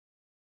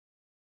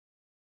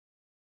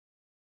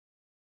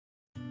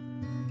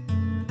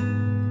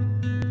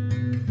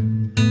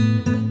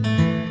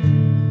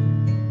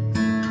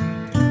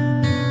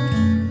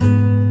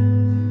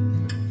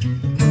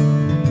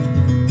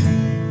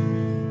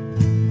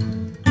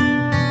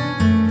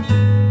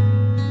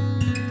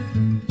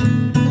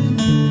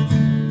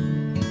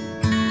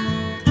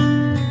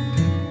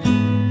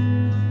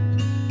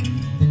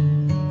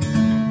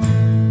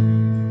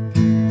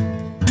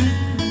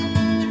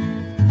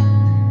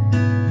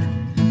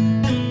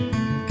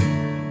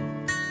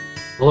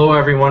Hello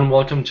everyone,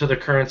 welcome to the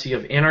Currency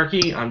of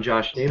Anarchy. I'm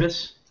Josh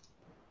Davis.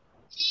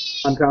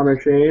 I'm Connor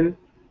Shane.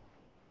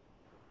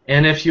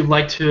 And if you'd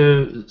like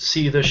to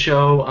see the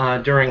show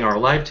during our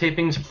live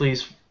tapings,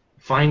 please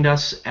find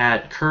us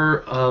at Cur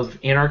of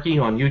Anarchy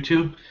on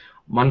YouTube,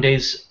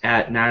 Mondays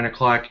at 9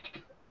 o'clock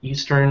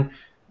Eastern,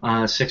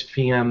 6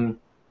 p.m.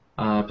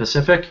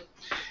 Pacific.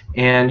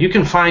 And you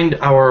can find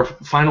our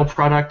final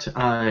product,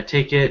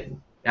 take it,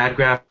 add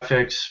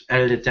graphics,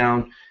 edit it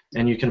down,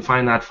 and you can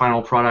find that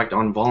final product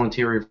on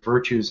Voluntary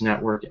Virtues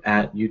Network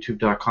at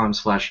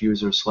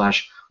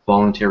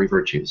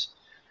youtube.com/user/voluntaryvirtues.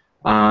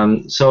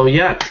 So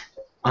yeah,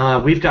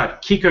 we've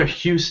got Kika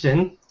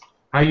Houston.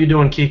 How you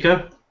doing,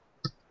 Kika?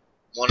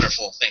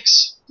 Wonderful,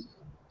 thanks.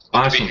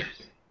 Awesome.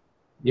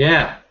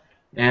 Yeah,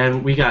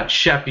 and we got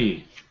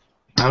Sheppy.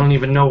 I don't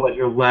even know what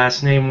your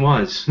last name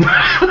was.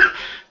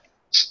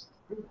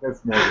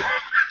 That's Morgan.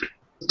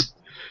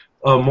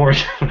 Oh,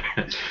 Morgan.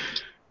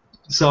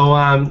 So,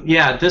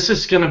 yeah, this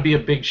is going to be a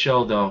big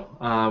show, though.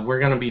 We're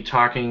going to be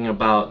talking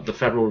about the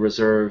Federal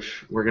Reserve.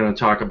 We're going to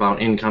talk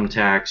about income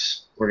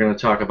tax. We're going to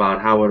talk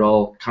about how it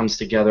all comes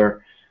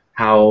together,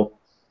 how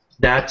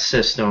that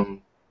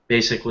system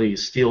basically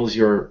steals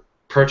your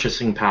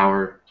purchasing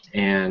power,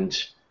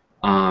 and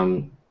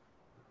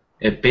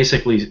it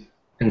basically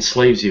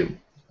enslaves you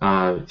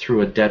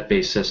through a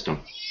debt-based system.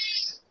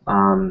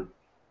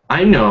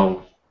 I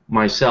know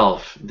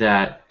myself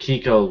that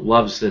Kiko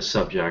loves this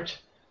subject.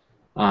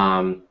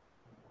 How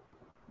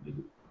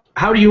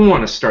do you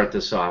want to start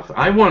this off?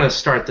 I want to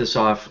start this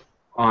off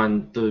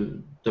on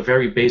the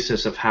very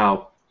basis of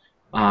how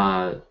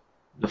the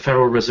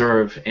Federal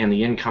Reserve and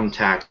the income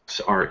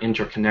tax are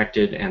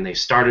interconnected, and they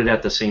started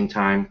at the same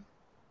time.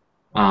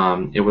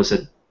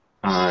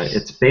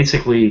 It's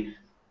basically,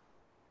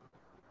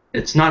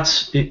 it's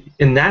not,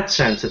 in that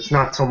sense, it's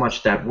not so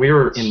much that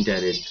we're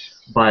indebted,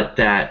 but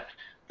that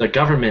the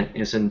government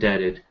is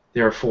indebted,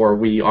 therefore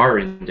we are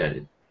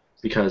indebted,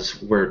 because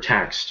we're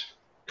taxed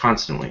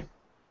constantly.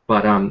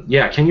 But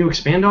yeah, can you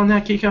expand on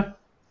that, Kika?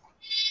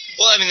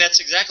 Well, I mean, that's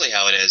exactly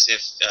how it is.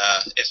 If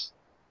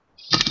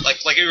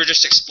like you were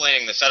just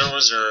explaining, the Federal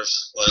Reserve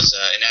was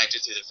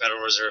enacted through the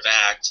Federal Reserve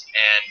Act,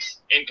 and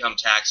income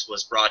tax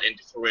was brought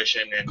into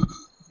fruition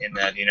in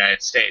the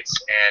United States,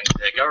 and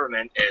the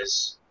government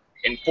is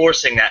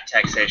enforcing that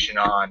taxation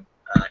on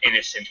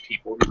innocent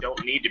people who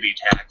don't need to be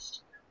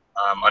taxed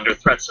under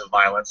threats of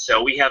violence.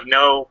 So we have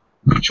no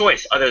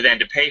choice other than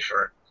to pay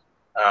for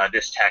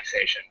this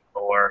taxation,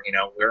 or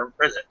we're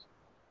imprisoned.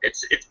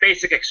 It's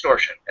basic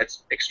extortion.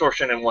 It's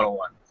extortion in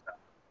 101. So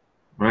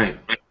Right.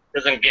 it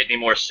doesn't get any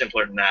more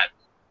simpler than that.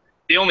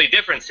 The only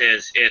difference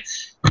is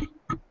it's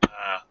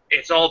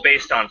all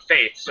based on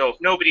faith. So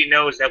if nobody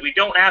knows that we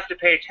don't have to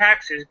pay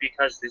taxes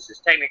because this is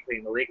technically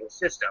an illegal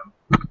system,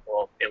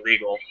 well,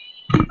 illegal,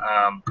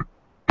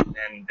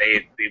 then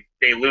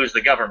they lose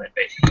the government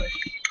basically.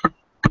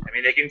 I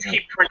mean, they can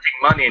keep printing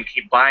money and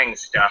keep buying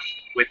stuff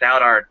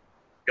without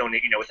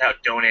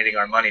without donating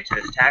our money to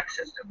this tax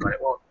system, but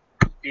it won't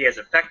be as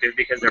effective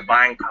because their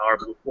buying power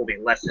will be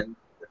lessened.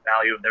 The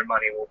value of their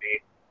money will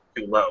be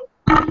too low.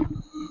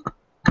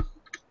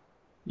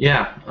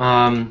 Yeah,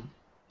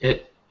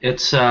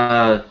 it's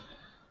a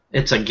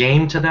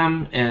game to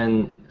them,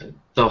 and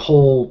the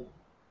whole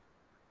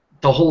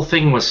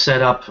thing was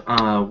set up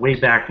way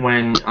back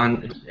when,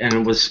 and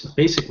it was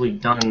basically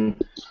done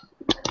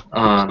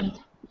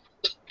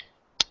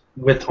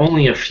with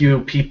only a few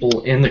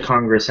people in the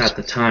Congress at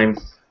the time,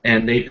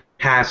 and they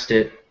passed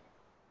it,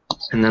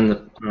 and then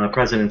the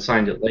president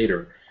signed it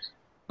later.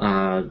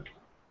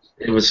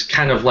 It was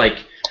kind of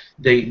like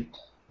they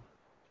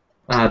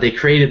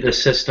created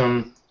this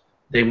system.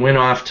 They went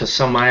off to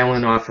some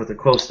island off of the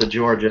coast of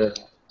Georgia,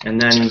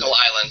 and then Jekyll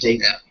Island,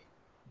 yeah.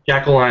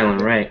 Jekyll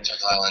Island, right?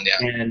 Jekyll Island,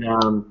 yeah. And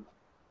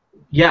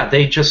yeah,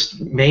 they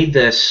just made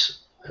this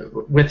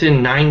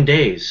within 9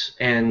 days,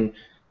 and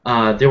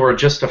there were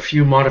just a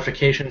few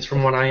modifications,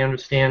 from what I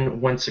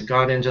understand, once it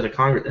got into the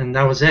Congress, and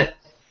that was it.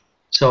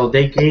 So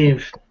they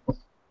gave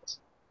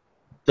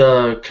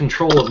the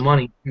control of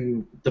money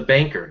to the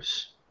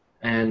bankers,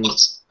 and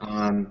it's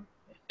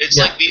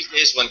like these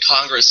days when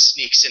Congress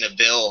sneaks in a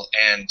bill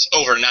and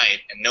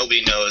overnight, and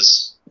nobody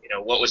knows,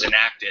 what was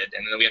enacted,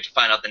 and then we have to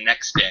find out the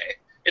next day.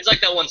 It's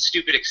like that one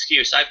stupid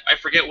excuse. I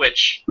forget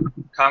which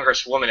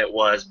congresswoman it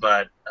was,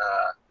 but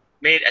I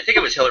think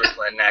it was Hillary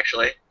Clinton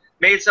actually,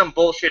 made some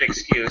bullshit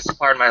excuse,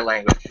 pardon my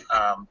language,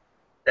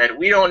 that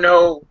we don't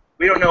know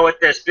what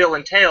this bill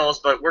entails,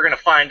 but we're going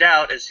to find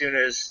out as soon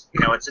as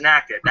it's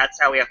enacted. That's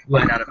how we have to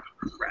find out about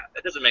this crap.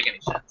 That doesn't make any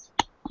sense.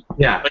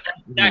 Yeah. But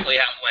that's exactly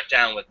how it went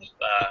down with the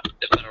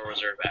Federal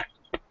Reserve Act.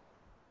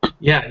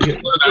 Yeah, you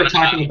were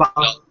talking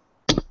about.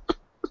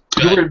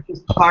 You were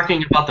just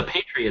talking about the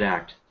Patriot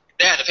Act.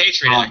 Yeah, the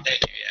Patriot Act.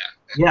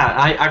 Yeah.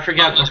 Yeah, I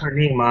forgot her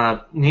name.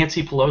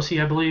 Nancy Pelosi,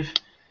 I believe.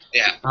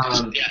 Yeah.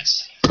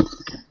 Yes.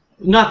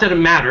 Not that it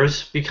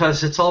matters,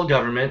 because it's all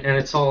government and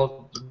it's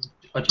all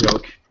a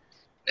joke.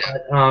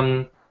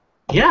 But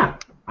yeah,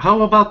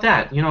 how about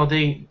that?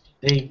 They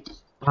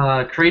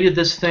created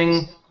this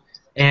thing,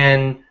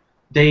 and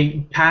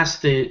they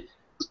passed the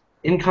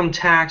income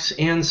tax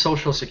and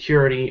Social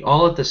Security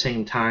all at the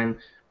same time.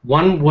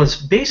 One was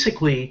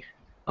basically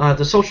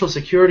the Social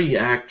Security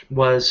Act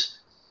was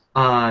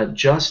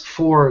just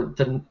for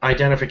the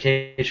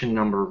identification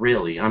number,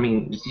 really. I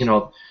mean,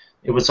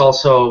 it was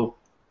also,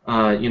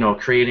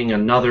 creating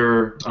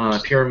another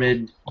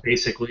pyramid,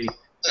 basically.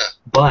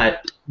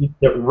 But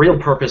the real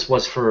purpose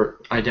was for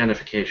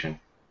identification.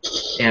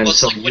 And well, it's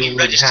so like when you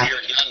register your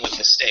gun with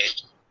the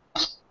state.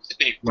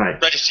 When you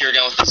register your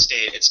gun with the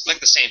state, it's like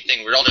the same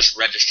thing. We're all just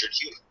registered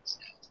humans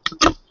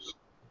now.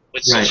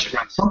 With social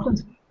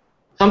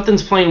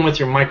Something's playing with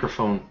your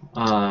microphone.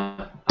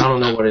 I don't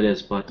know what it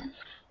is, but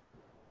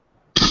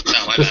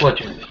just let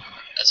you know.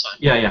 That's fine.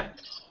 Yeah.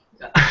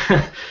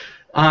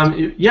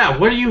 Yeah,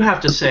 what do you have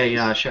to say,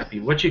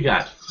 Sheppy? What you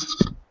got?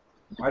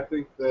 I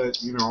think that,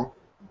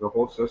 the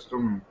whole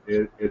system,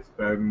 it's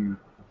been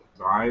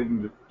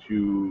designed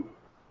to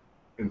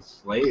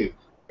enslave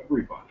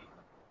everybody.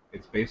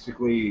 It's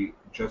basically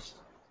just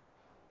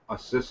a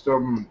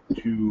system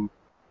to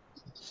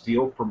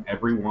steal from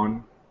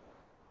everyone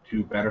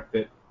to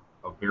benefit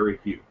a very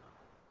few.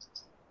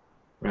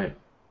 Right.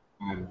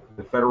 And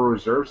the Federal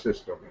Reserve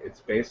System,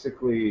 it's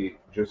basically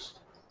just,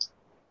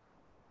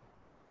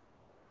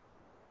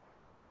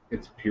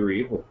 it's pure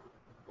evil.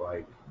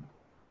 Like,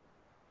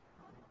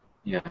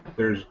 yeah,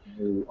 there's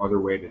no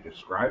other way to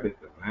describe it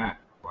than that.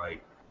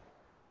 Like,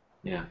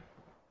 yeah.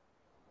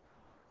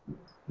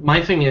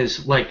 My thing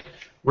is, like,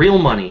 real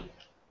money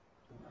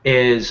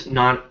is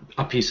not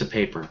a piece of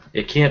paper.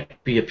 It can't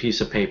be a piece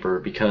of paper,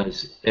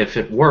 because if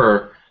it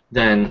were,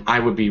 then I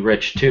would be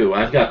rich too.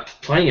 I've got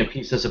plenty of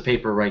pieces of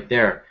paper right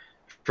there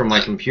from my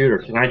computer.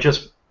 Can I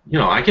just,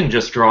 I can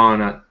just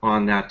draw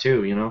on that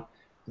too,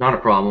 not a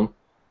problem.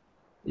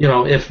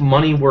 If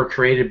money were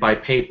created by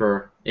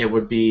paper, it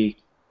would be,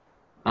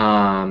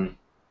 the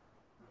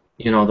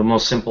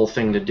most simple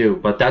thing to do.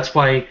 But that's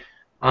why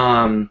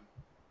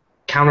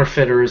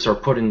counterfeiters are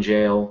put in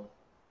jail.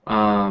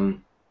 That's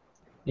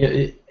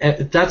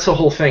the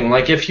whole thing.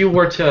 Like, if you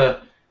were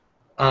to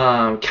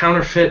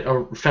counterfeit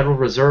a Federal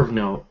Reserve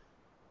note,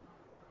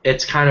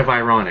 it's kind of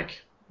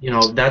ironic.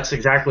 That's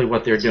exactly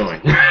what they're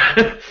doing.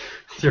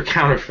 They're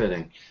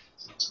counterfeiting.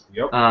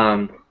 Yep.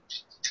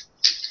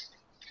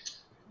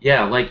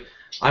 Yeah, like,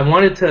 I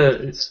wanted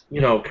to,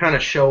 kind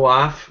of show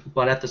off,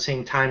 but at the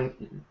same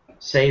time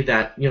say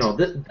that,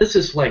 this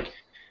is like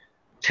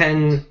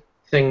 10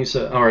 things,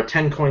 or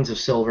 10 coins of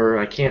silver.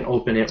 I can't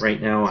open it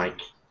right now. I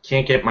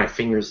can't get my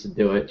fingers to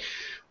do it.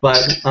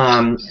 But,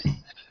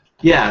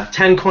 yeah,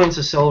 10 coins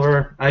of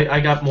silver. I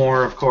got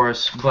more, of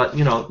course, but,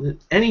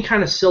 any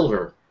kind of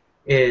silver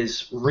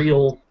is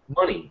real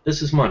money.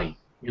 This is money.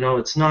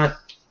 It's not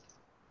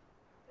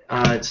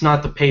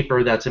the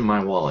paper that's in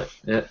my wallet.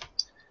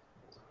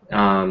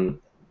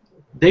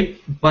 They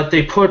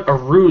put a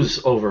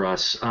ruse over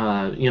us.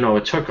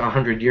 It took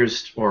 100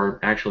 years, or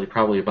actually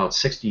probably about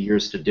 60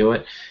 years to do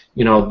it.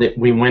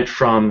 We went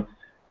from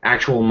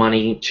actual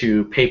money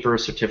to paper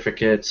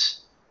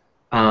certificates.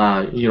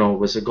 It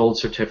was a gold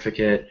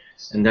certificate,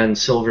 and then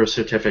silver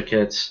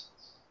certificates,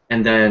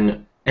 and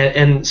then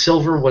and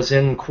silver was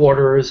in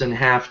quarters and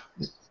half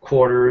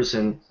quarters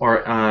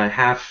or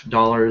half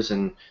dollars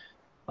and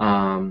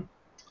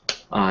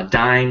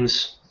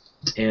dimes.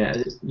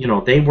 And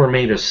they were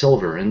made of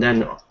silver, and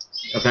then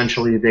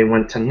eventually they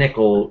went to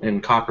nickel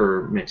and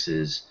copper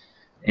mixes,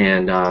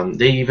 and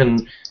they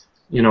even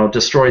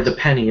destroyed the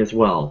penny as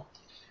well.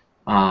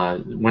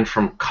 Went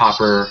from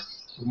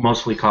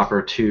mostly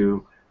copper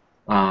to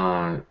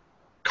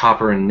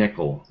copper and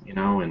nickel, and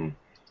now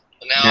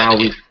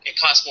it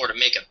costs more to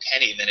make a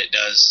penny than it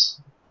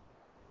does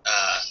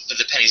that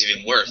the penny's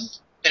even worth.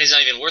 Penny's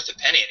not even worth a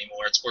penny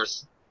anymore. It's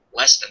worth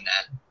less than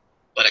that.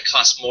 But it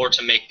costs more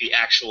to make the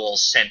actual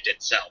cent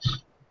itself.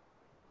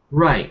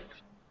 Right.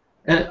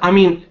 I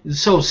mean,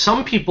 so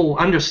some people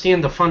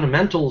understand the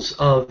fundamentals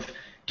of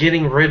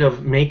getting rid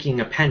of making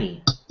a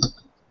penny,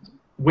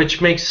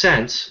 which makes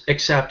sense,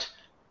 except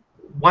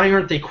why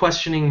aren't they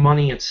questioning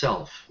money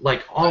itself?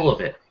 Like, all of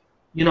it.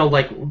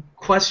 Like,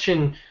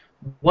 question,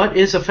 what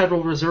is a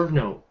Federal Reserve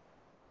note?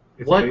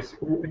 What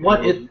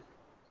it...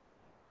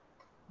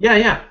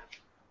 Yeah.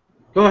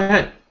 Go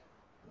ahead.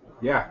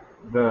 Yeah.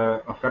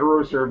 A Federal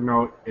Reserve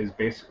note is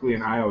basically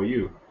an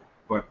IOU,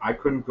 but I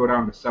couldn't go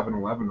down to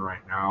 7-Eleven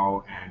right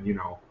now and,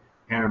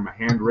 hand them a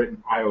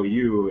handwritten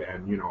IOU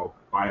and,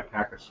 buy a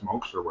pack of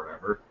smokes or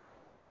whatever.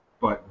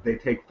 But they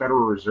take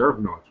Federal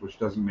Reserve notes, which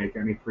doesn't make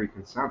any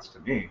freaking sense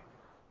to me.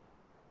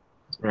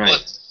 Right.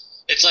 Well,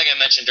 it's like I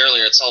mentioned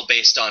earlier, it's all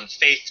based on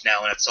faith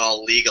now, and it's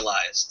all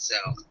legalized, so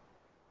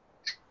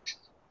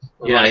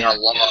we're running our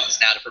laws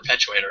now to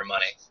perpetuate our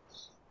money.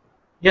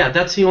 Yeah,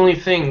 that's the only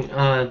thing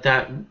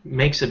that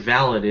makes it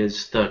valid,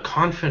 is the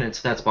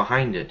confidence that's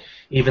behind it,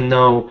 even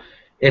though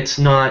it's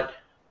not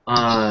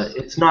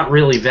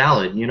really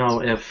valid.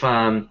 If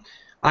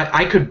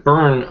I could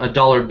burn a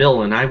dollar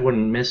bill and I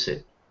wouldn't miss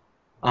it,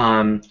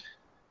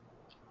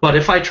 but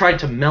if I tried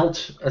to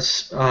melt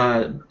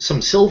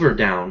some silver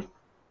down,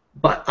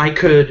 but I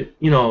could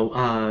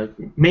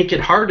make it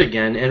hard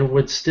again and it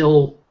would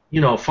still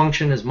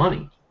function as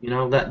money.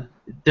 That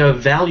the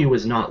value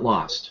is not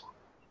lost.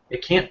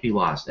 It can't be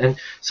lost. And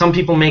some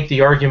people make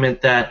the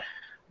argument that,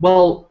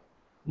 well,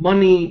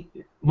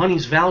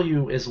 money's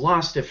value is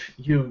lost if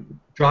you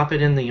drop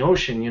it in the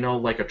ocean,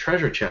 like a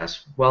treasure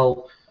chest.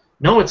 Well,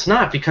 no, it's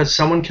not, because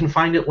someone can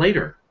find it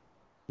later.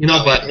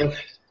 But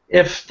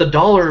if the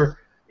dollar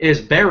is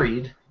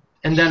buried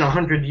and then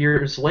 100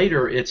 years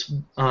later it's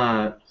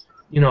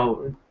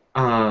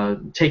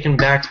taken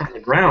back from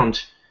the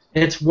ground,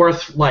 it's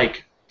worth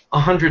like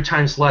 100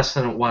 times less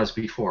than it was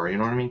before. You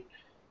know what I mean?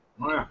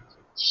 Oh, yeah.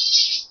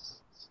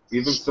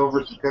 Even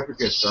silver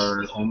certificates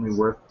are only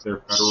worth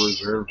their Federal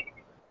Reserve,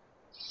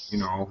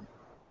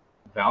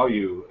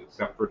 value,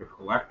 except for the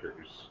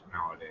collectors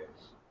nowadays.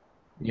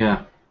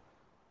 Yeah.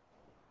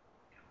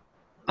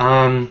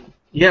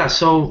 Yeah.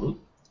 So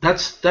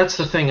that's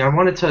the thing. I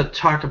wanted to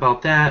talk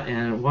about that,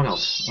 and what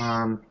else?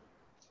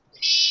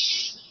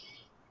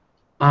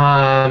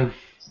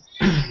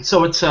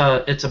 So it's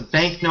a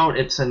banknote.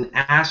 It's an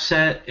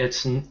asset.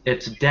 It's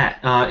debt.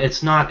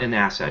 It's not an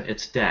asset.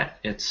 It's debt.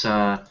 It's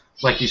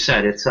like you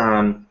said. It's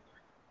an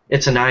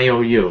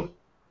IOU.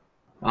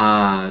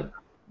 But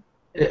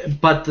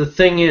the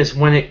thing is,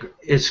 when it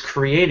is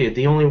created,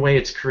 the only way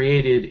it's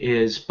created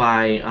is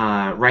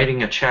by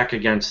writing a check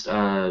against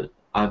a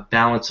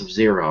balance of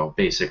zero,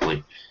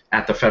 basically,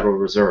 at the Federal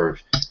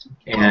Reserve,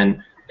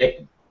 and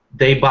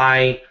they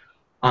buy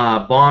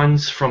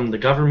bonds from the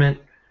government.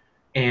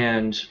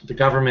 And the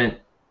government,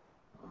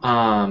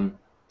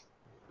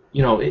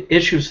 it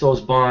issues those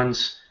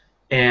bonds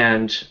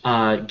and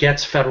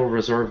gets Federal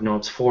Reserve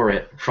notes for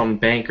it from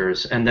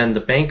bankers, and then the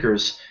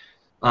bankers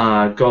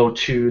go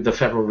to the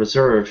Federal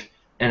Reserve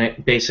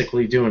and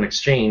basically do an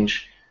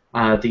exchange.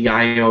 The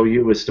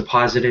IOU is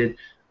deposited,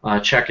 a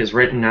check is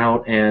written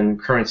out,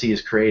 and currency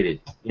is created.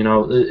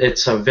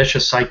 It's a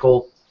vicious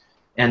cycle,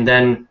 and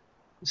then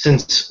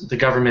since the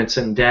government's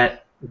in debt,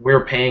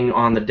 we're paying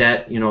on the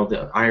debt,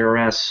 the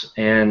IRS,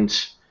 and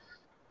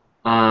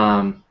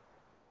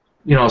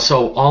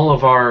so all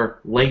of our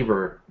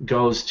labor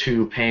goes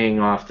to paying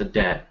off the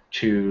debt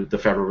to the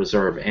Federal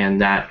Reserve, and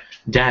that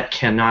debt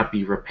cannot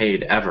be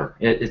repaid ever.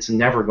 It's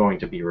never going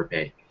to be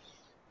repaid,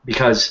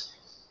 because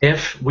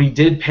if we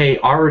did pay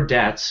our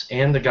debts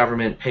and the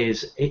government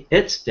pays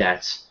its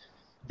debts,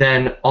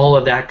 then all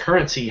of that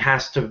currency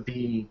has to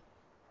be,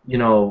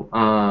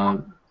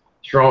 thrown.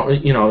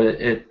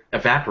 It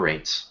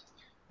evaporates.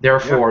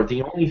 Therefore,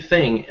 the only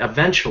thing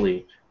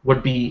eventually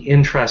would be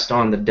interest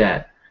on the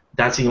debt.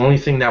 That's the only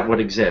thing that would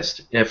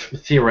exist, if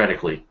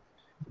theoretically.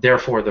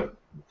 Therefore, the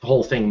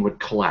whole thing would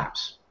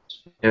collapse.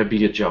 It would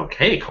be a joke.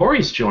 Hey,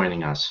 Cory's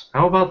joining us.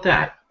 How about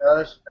that?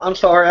 I'm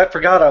sorry, I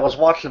forgot I was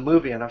watching a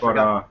movie and I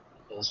forgot.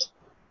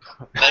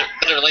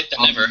 Better late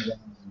than never.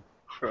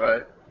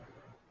 Right.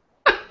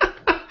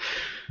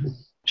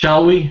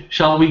 Shall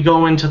we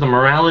go into the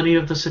morality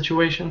of the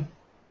situation?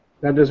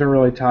 That doesn't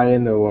really tie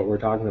into what we're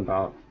talking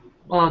about.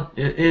 Well,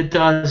 it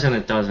does and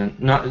it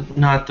doesn't.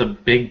 Not the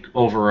big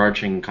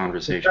overarching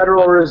conversation.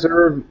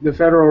 The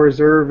Federal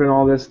Reserve and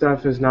all this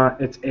stuff is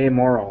not. It's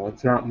amoral.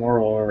 It's not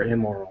moral or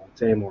immoral.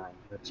 It's amoral.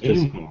 It's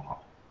just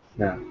Amoral.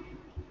 Yeah.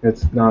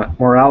 It's not.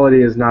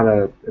 Morality is not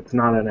a. It's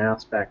not an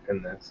aspect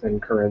in this, in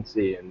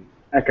currency and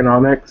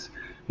economics.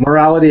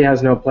 Morality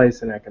has no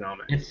place in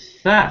economics.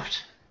 It's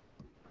theft.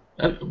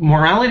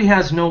 Morality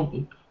has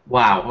no.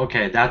 Wow.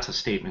 Okay, that's a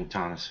statement,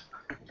 Thomas.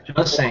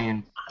 Just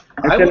saying.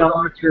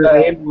 Economics is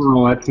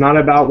amoral. It's not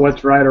about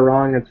what's right or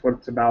wrong. It's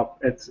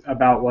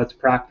about what's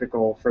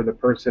practical for the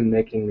person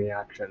making the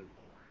action.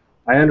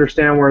 I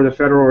understand where the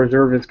Federal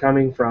Reserve is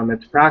coming from.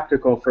 It's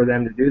practical for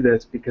them to do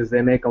this because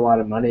they make a lot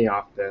of money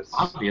off this.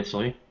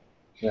 Obviously.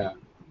 Yeah.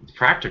 It's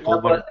practical,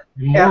 but At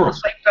immoral. the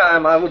same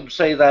time, I would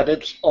say that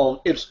it's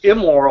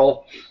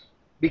immoral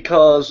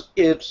because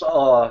it's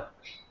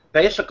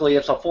basically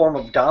it's a form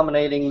of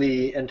dominating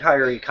the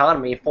entire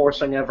economy,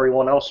 forcing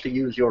everyone else to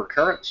use your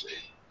currency.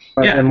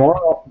 But Yeah.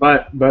 immoral,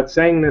 but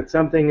saying that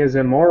something is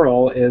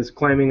immoral is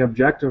claiming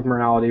objective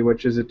morality,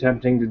 which is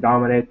attempting to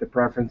dominate the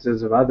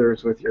preferences of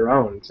others with your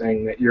own,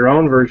 saying that your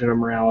own version of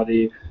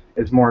morality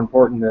is more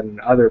important than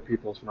other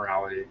people's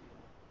morality.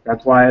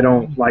 That's why I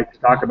don't like to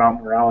talk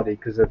about morality,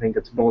 because I think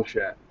it's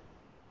bullshit.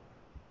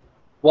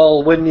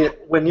 Well, when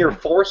you're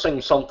forcing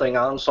something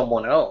on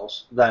someone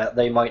else that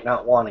they might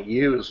not want to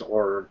use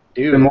or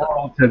do, It's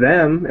immoral to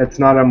them. It's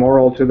not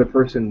immoral to the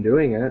person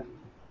doing it.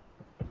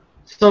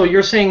 So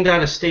you're saying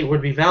that a state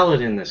would be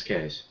valid in this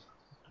case?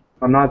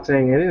 I'm not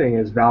saying anything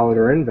is valid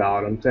or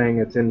invalid. I'm saying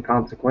it's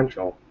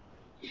inconsequential.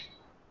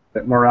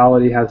 That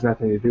morality has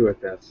nothing to do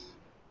with this.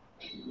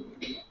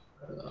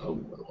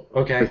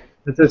 Okay.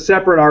 It's a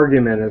separate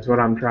argument, is what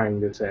I'm trying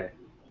to say.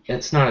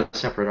 It's not a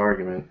separate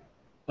argument.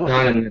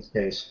 Not in this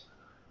case.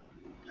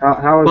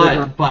 How is it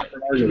not But a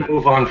separate argument?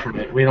 move on from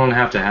it. We don't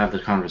have to have the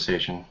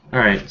conversation. All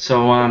right.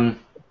 So I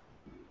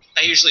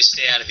usually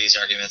stay out of these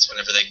arguments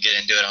whenever they get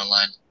into it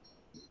online.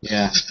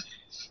 yeah.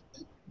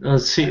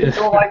 Let's see. I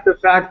don't like the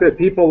fact that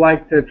people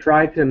like to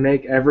try to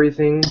make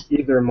everything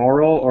either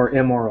moral or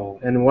immoral.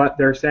 And what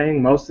they're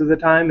saying most of the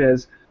time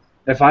is,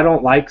 If I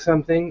don't like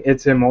something,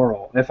 it's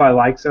immoral. If I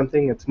like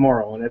something, it's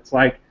moral. And it's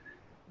like,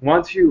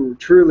 once you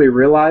truly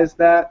realize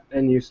that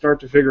and you start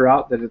to figure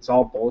out that it's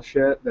all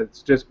bullshit, that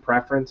it's just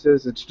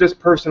preferences, it's just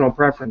personal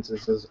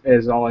preferences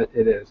is all it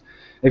is.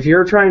 If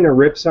you're trying to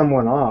rip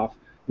someone off,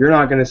 you're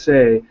not going to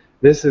say,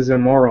 this is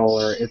immoral,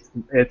 or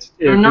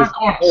You're not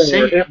going to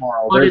say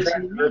immoral. They're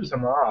trying to rip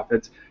someone off.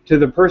 It's to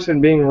the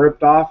person being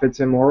ripped off, it's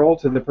immoral.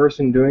 To the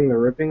person doing the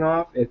ripping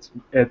off, it's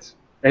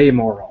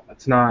amoral.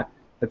 It's not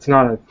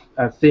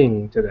a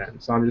thing to them.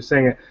 So I'm just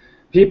saying it.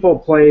 People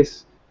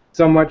place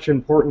so much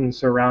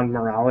importance around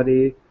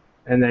morality,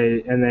 and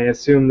they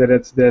assume that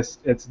it's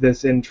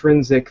this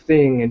intrinsic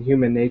thing in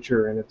human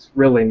nature, and it's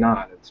really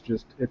not. It's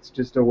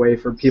just a way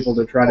for people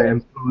to try to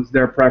impose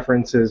their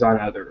preferences on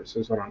others.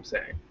 Is what I'm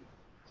saying.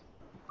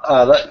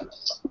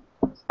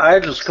 I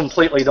just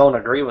completely don't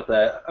agree with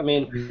that. I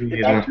mean,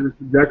 It's your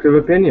subjective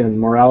opinion.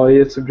 Morality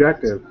is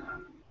subjective.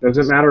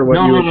 Doesn't matter what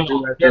you agree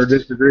with or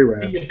disagree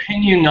with. The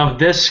opinion of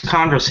this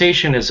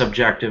conversation is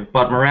objective,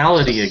 but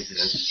morality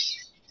exists.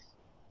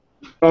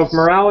 So if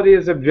morality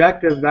is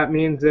objective, that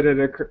means that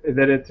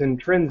it's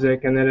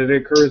intrinsic and that it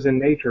occurs in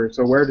nature.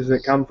 So where does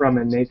it come from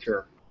in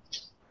nature?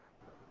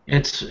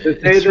 To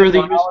say that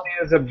morality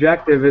is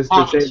objective is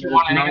to say that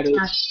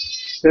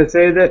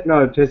it's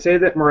not. To say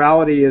that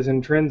morality is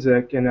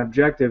intrinsic and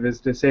objective is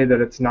to say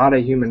that it's not a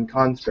human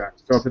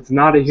construct. So if it's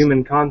not a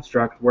human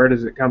construct, where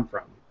does it come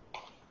from?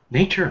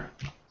 Nature.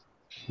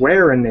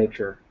 Where in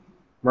nature?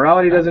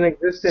 Morality doesn't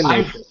exist in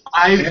nature.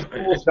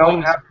 Animals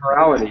don't have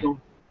morality.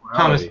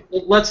 Thomas,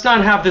 let's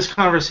not have this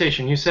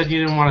conversation. You said you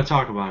didn't want to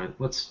talk about it.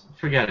 Let's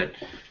forget it.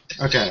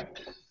 Okay.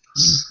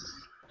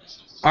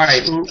 All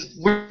right.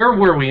 Where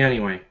were we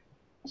anyway?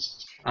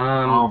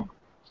 All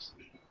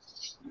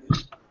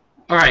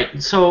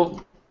right,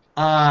 so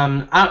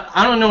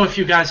I don't know if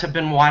you guys have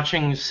been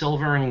watching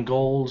silver and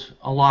gold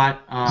a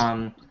lot,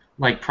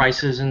 like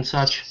prices and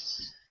such,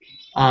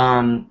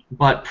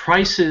 but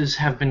prices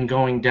have been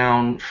going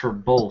down for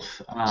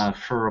both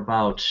for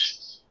about,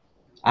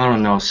 I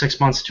don't know, 6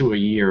 months to a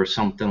year or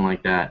something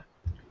like that,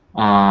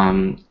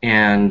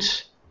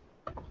 and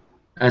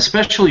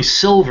especially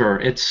silver,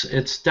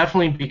 it's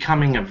definitely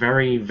becoming a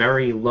very,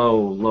 very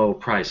low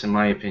price in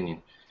my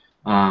opinion.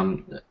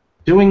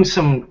 Doing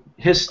some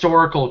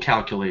historical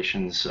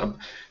calculations.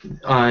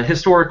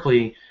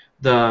 Historically,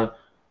 the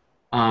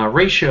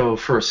ratio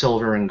for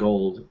silver and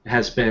gold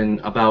has been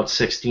about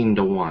 16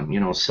 to 1. You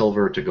know,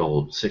 silver to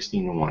gold,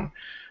 16 to 1.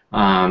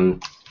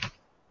 And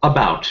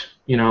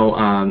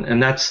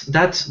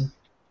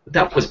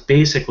that was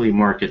basically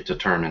market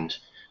determined.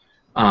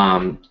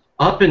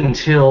 Up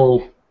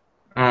until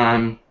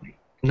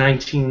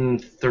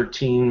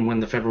 1913, when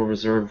the Federal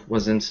Reserve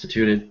was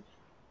instituted,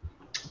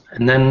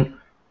 and then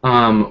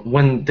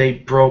when they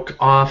broke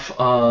off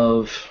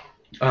of,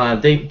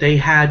 they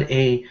had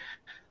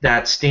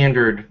that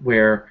standard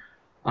where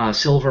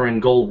silver and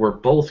gold were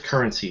both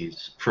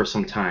currencies for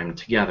some time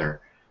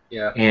together.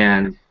 Yeah.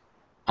 And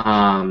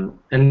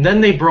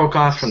then they broke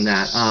off from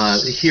that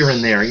here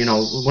and there. You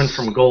know, went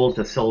from gold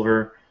to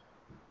silver,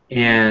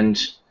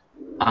 and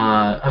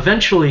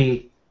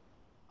eventually,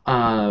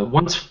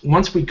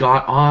 once we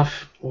got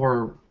off,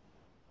 or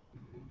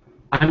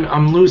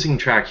I'm losing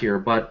track here,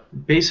 but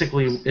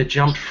basically it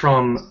jumped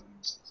from,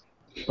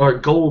 or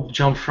gold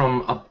jumped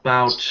from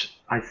about,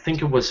 I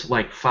think it was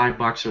like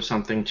 $5 or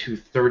something to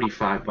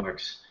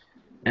 $35,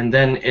 and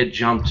then it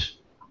jumped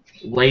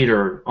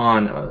later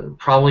on,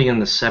 probably in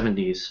the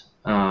 70s,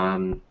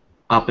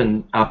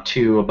 up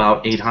to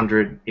about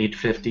 800,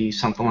 850,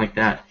 something like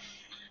that.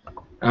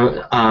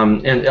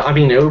 And I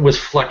mean, it was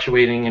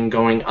fluctuating and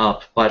going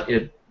up, but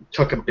it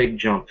took a big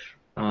jump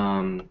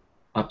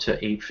up to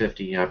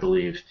 850, I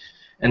believe.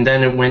 And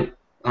then it went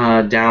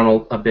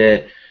down a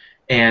bit,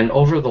 and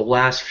over the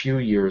last few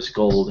years,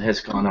 gold has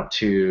gone up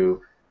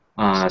to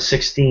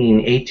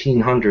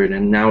 1800,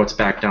 and now it's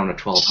back down to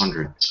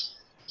 1200.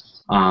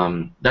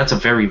 That's a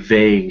very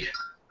vague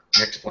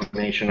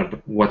explanation of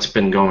what's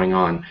been going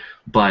on,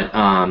 but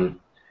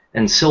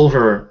and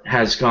silver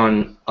has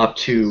gone up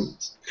to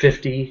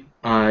 50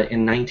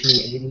 in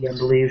 1980, I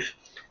believe,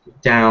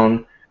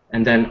 down,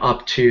 and then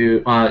up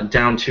to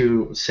down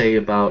to say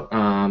about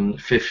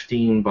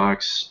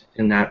 $15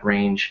 in that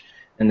range,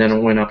 and then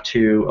it went up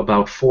to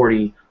about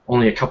 40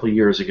 only a couple of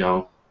years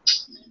ago,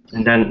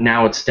 and then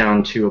now it's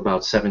down to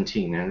about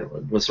 17, and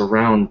it was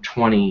around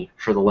 20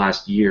 for the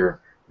last year.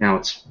 Now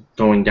it's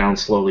going down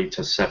slowly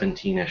to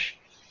 17-ish.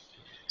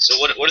 So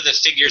what are the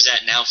figures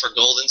at now for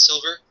gold and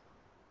silver?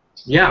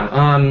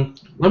 Yeah,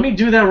 let me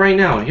do that right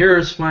now.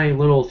 Here's my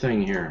little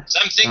thing here. So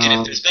I'm thinking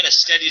if there's been a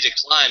steady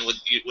decline,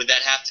 would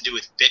that have to do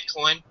with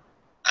Bitcoin?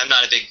 I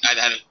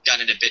haven't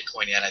gotten into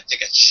Bitcoin yet. I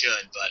think I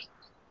should, but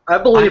I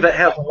believe it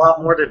has a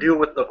lot more to do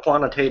with the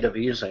quantitative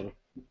easing.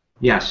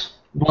 Yes.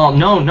 Well,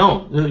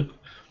 no. The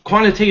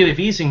quantitative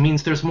easing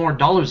means there's more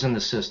dollars in the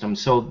system,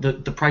 so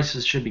the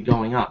prices should be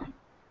going up.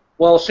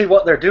 Well, see,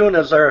 what they're doing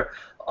is they're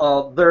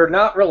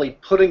not really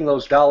putting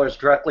those dollars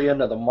directly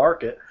into the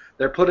market.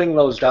 They're putting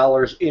those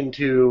dollars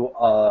into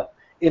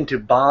into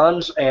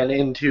bonds and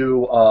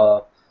into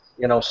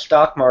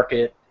stock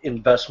market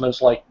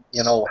investments like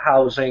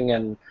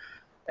housing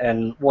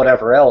and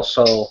whatever else.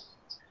 So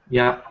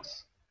Yeah.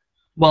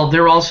 Well,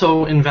 they're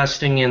also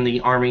investing in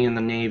the Army and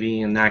the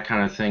Navy and that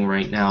kind of thing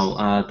right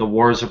now. The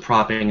wars are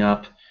propping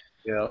up,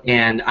 yeah.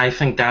 and I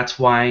think that's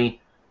why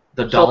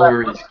the So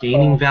dollar is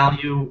gaining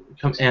value,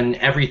 and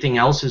everything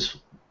else is,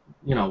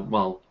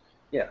 well,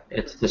 yeah.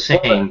 it's the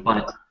same.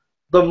 But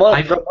The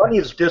money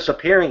is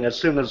disappearing as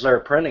soon as they're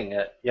printing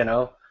it.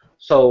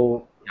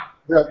 So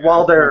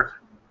while they're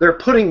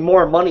putting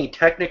more money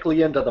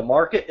technically into the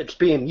market, it's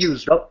being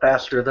used up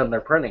faster than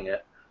they're printing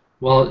it.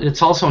 well,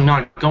 it's also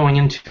not going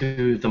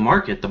into the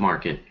market.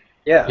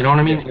 Yeah. You know what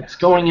I mean? It's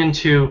going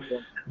into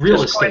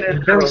real Just going estate, a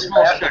into very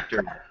small fashion.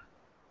 sector.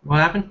 What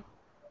happened?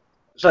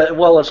 So,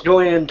 well, it's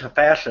going into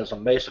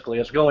fascism, basically.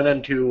 It's going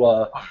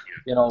into,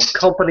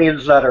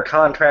 companies that are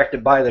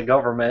contracted by the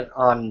government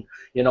on,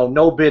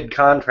 no bid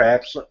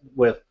contracts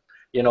with,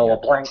 a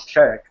blank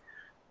check,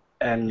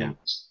 and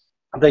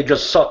they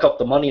just suck up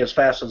the money as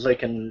fast as they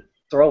can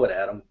throw it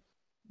at them.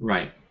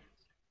 Right.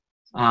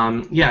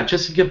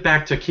 Just to get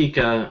back to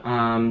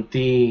Kika,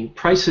 the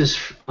prices,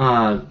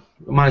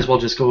 might as well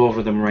just go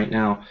over them right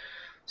now.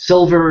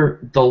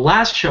 Silver, the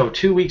last show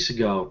 2 weeks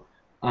ago,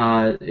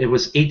 it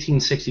was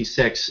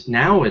 1866.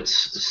 Now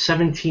it's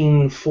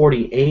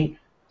 1748,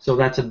 so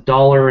that's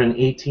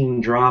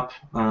 $1.18 drop.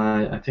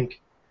 I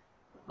think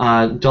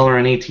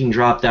 $1.18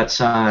 drop. That's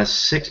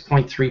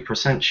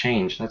 6.3%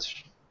 change. That's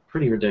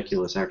pretty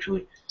ridiculous,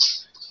 actually.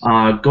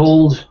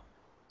 Gold.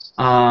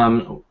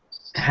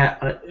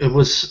 It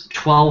was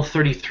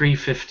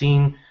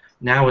 1233.15.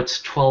 Now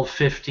it's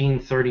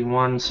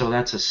 1215.31. So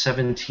that's a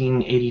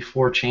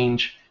 1784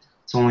 change.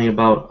 It's only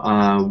about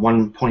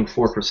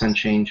 1.4%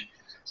 change.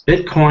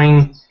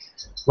 Bitcoin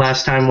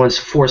last time was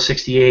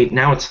 468.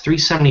 Now it's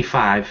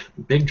 375.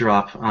 Big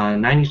drop.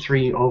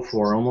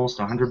 93.04. Almost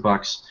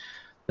 $100.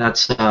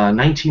 That's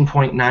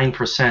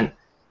 19.9%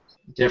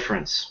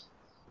 difference.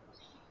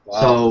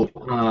 Wow. So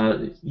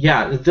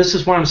this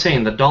is what I'm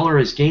saying. The dollar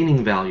is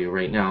gaining value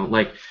right now.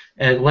 Like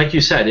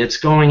you said, it's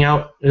going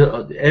out.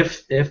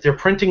 If they're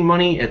printing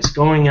money, it's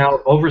going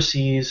out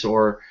overseas,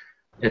 or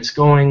it's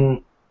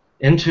going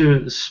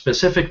into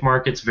specific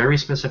markets, very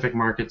specific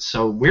markets.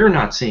 So we're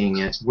not seeing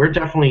it. We're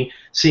definitely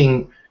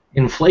seeing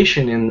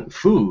inflation in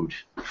food,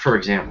 for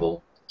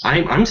example.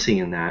 I'm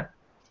seeing that,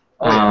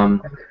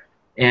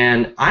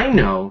 and I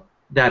know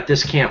that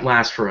this can't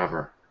last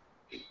forever.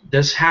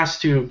 This has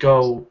to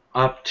go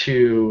up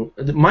to,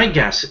 my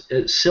guess,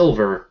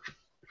 silver,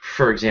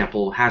 for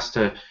example, has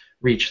to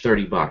reach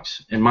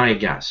 $30, in my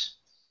guess.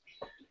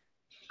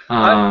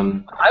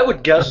 I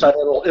would guess that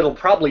it'll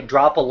probably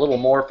drop a little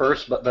more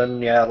first, but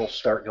then it'll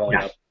start going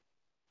up.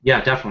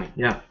 Yeah, definitely.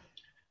 Yeah.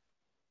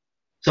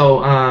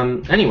 So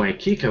anyway,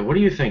 Kika, what are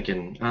you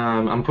thinking?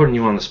 I'm putting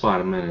you on the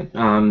spot a minute.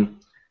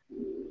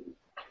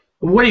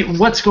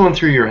 What's going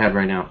through your head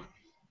right now?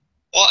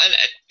 Well,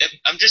 and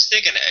I'm just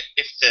thinking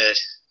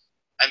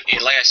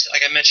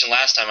like I mentioned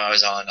last time I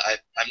was on,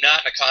 I'm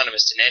not an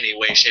economist in any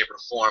way, shape, or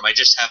form. I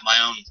just have my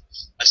own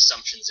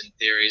assumptions and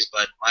theories.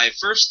 But my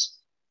first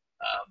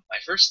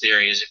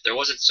theory is, if there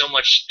wasn't so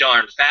much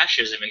darn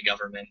fascism in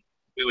government,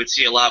 we would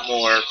see a lot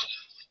more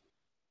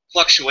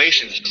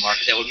fluctuations in the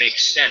market that would make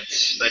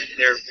sense. But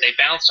they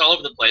bounce all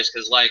over the place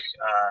because, like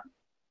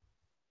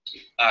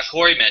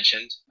Cory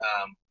mentioned,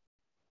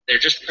 they're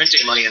just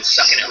printing money and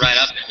sucking it right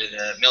up into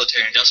the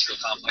military-industrial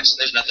complex.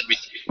 There's nothing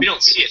we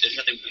don't see it. There's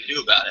nothing we can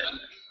do about it.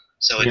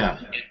 So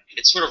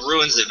it sort of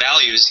ruins the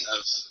values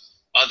of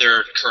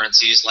other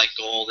currencies like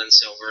gold and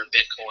silver and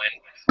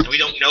Bitcoin, and we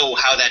don't know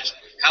how that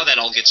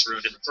all gets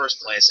ruined in the first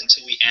place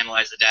until we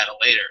analyze the data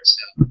later.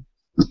 So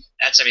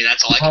that's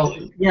all I can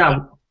do.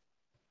 Yeah.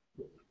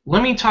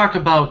 Let me talk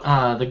about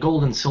the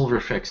gold and silver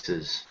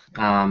fixes.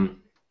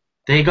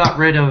 They got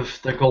rid of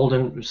the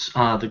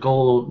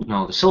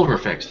silver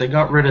fix. They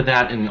got rid of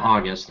that in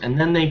August, and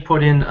then they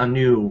put in a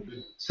new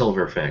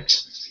silver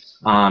fix.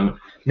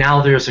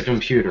 Now there's a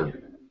computer.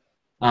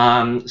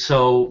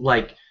 So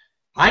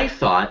I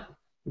thought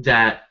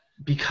that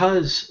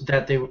because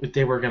that they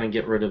were going to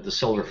get rid of the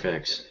silver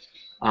fix,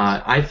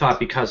 I thought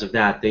because of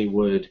that they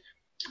would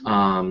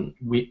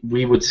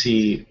we would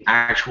see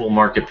actual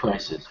market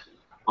prices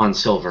on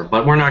silver,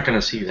 but we're not going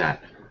to see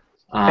that.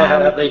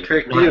 They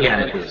tricked you.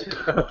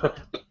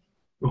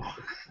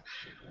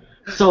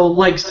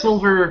 So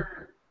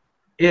silver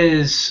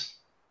it's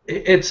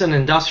an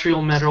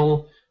industrial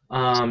metal.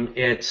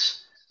 It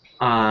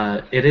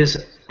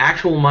is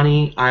actual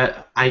money.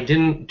 I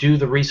didn't do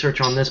the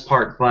research on this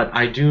part, but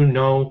I do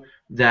know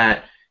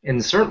that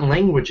in certain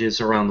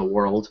languages around the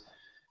world,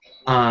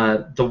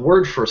 the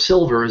word for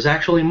silver is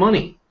actually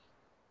money.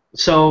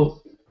 So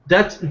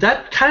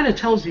that kind of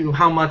tells you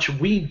how much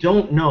we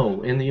don't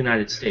know in the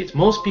United States.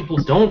 Most people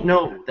don't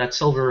know that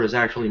silver is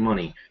actually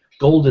money.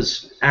 Gold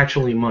is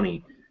actually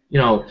money.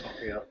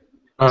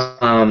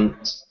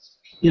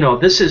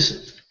 This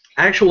is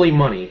actually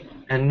money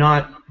and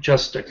not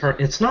just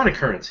it's not a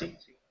currency.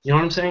 You know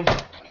what I'm saying?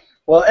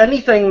 Well,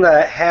 anything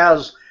that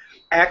has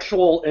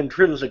actual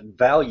intrinsic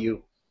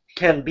value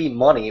can be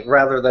money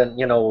rather than,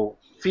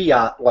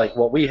 fiat like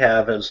what we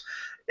have is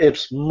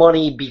it's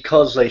money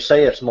because they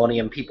say it's money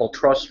and people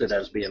trust it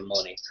as being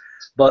money.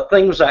 But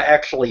things that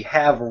actually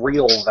have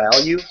real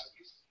value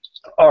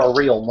are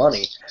real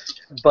money.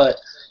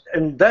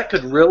 And that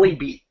could really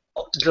be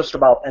just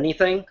about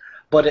anything,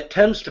 but it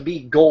tends to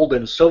be gold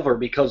and silver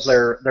because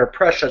they're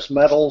precious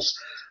metals.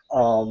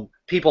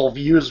 People have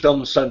used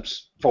them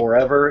since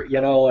forever,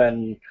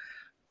 and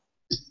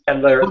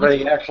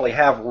they actually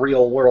have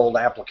real world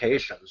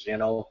applications.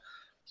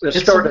 It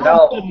started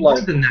out more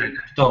like than that,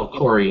 though,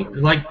 Cory.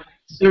 Like,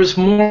 there's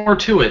more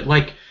to it.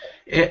 Like,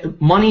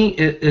 money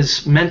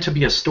is meant to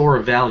be a store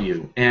of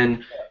value,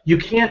 and you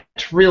can't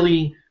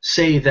really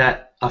say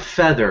that a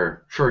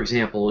feather, for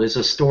example, is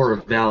a store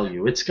of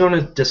value. It's going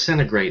to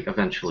disintegrate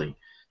eventually,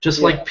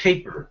 just like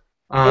paper.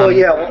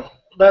 Well,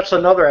 that's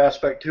another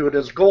aspect to it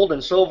is gold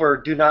and silver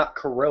do not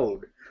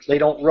corrode. They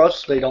don't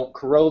rust, they don't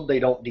corrode, they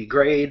don't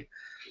degrade.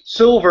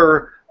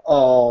 Silver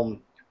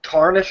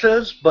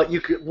tarnishes, but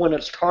when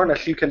it's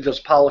tarnished, you can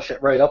just polish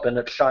it right up and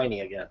it's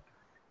shiny again.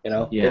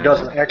 It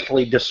doesn't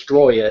actually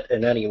destroy it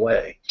in any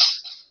way.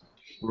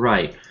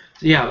 Right.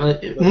 Yeah,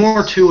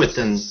 more to it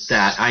than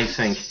that, I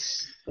think.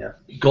 Yeah.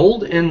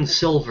 Gold and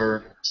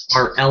silver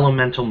are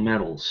elemental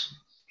metals.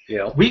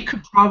 Yeah. We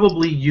could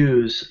probably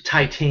use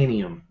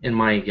titanium, in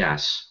my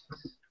guess.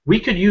 We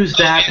could use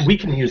that. We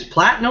can use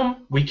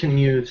platinum. We can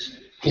use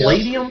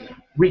palladium.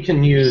 We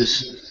can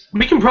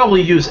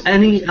probably use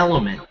any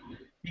element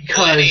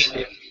because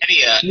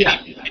any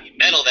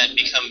metal that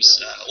becomes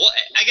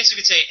I guess you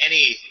could say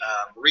any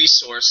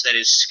resource that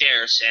is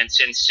scarce, and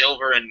since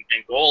silver and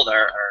gold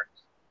are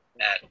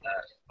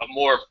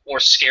more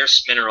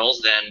scarce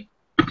minerals than,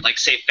 like,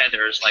 say,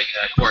 feathers, like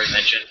Cory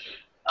mentioned,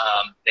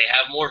 they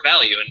have more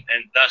value,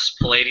 and thus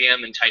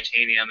palladium and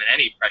titanium and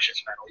any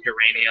precious metal,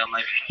 uranium,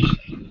 I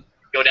mean,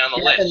 go down the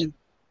list.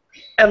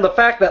 And the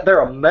fact that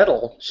they're a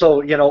metal,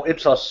 so,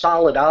 it's a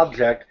solid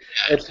object,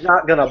 it's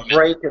not going to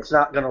break, it's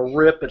not going to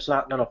rip, it's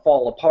not going to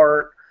fall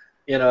apart,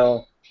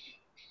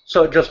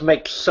 so it just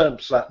makes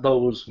sense that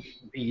those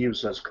be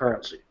used as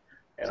currency,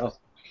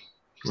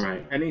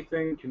 Right.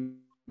 Anything can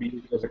be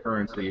used as a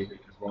currency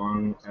as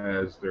long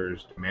as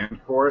there's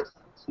demand for it.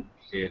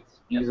 It's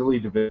easily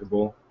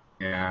divisible,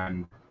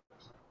 and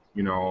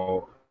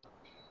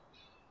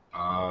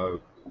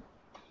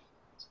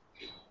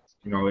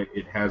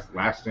it has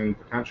lasting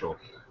potential.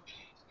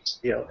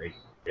 Yeah. Like,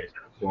 it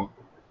won't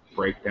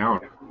break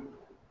down.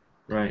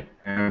 Right.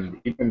 And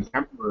even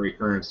temporary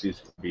currencies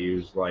can be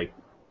used, like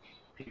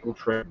people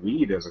trade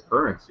weed as a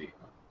currency.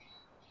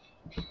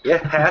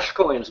 Yeah, hash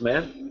coins,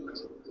 man.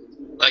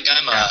 Like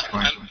I'm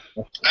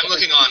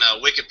looking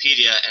on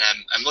Wikipedia,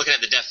 and I'm looking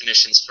at the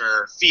definitions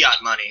for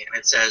fiat money, and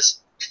it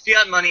says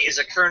fiat money is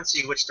a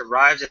currency which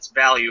derives its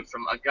value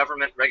from a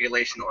government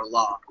regulation or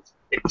law.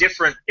 It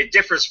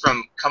differs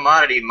from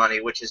commodity money,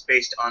 which is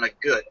based on a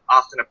good,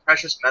 often a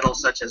precious metal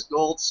such as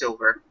gold,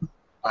 silver,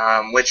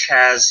 which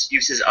has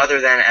uses other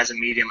than as a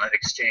medium of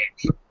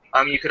exchange.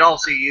 You could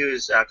also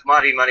use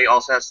commodity money.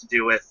 Also has to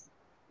do with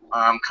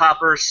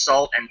copper,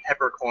 salt, and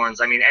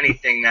peppercorns. I mean,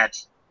 anything that,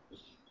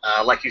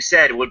 like you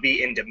said, would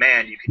be in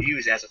demand, you could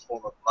use as a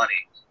form of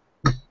money.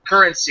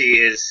 Currency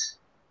is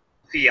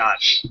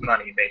fiat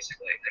money,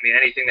 basically. I mean,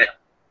 anything that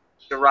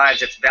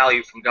derives its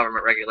value from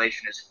government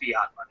regulation is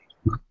fiat money.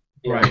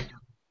 Right.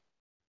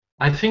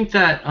 I think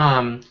that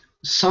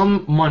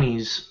some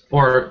monies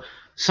or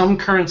some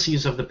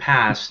currencies of the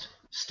past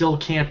still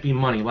can't be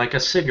money, like a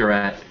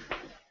cigarette.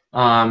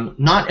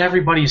 Not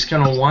everybody's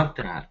going to want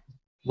that.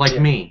 Like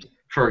me,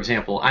 for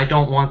example. I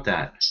don't want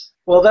that.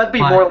 Well, that'd be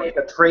more like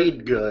a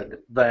trade good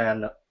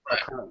than a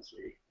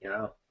currency,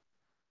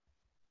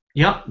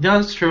 Yeah,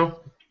 that's true.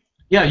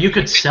 Yeah, you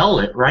could sell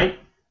it, right?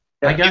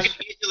 Yeah. I guess.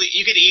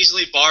 You could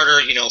easily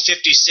barter,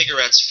 50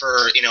 cigarettes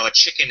for, a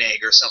chicken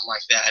egg or something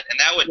like that, and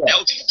that would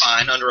be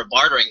fine under a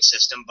bartering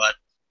system. But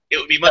it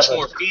would be much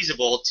more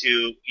feasible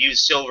to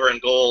use silver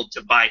and gold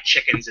to buy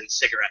chickens and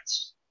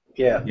cigarettes.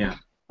 Yeah. Yeah.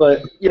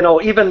 But,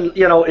 even,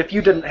 if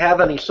you didn't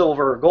have any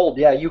silver or gold,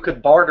 you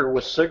could barter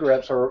with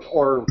cigarettes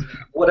or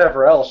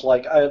whatever else.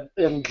 Like,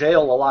 in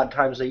jail, a lot of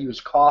times they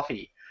use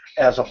coffee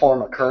as a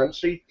form of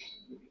currency.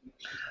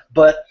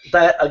 But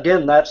that,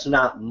 again, that's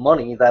not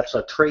money. That's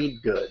a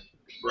trade good.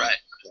 Right.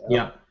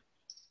 Yeah.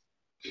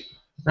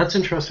 That's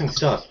interesting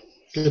stuff.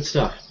 Good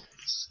stuff.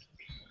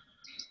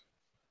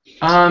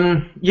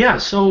 Yeah,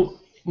 so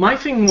my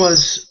thing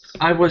was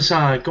I was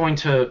going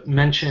to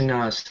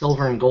mention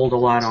silver and gold a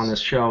lot on this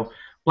show,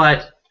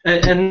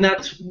 and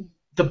that's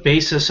the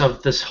basis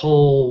of this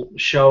whole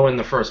show in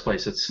the first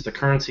place. It's the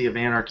currency of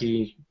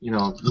anarchy.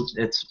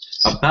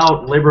 It's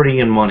about liberty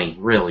and money,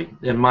 really,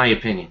 in my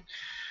opinion.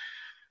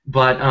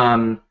 But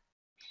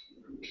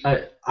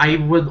I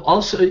would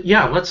also,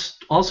 let's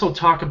also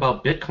talk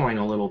about Bitcoin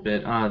a little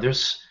bit. I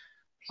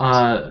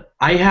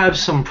have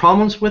some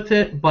problems with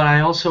it, but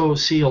I also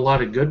see a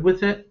lot of good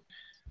with it.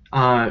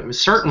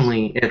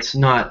 Certainly, it's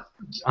not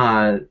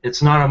a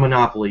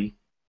monopoly.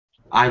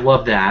 I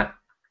love that.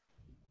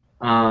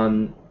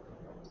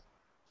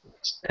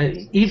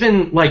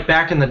 even like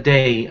back in the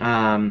day,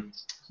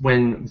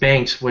 when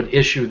banks would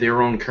issue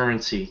their own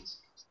currency,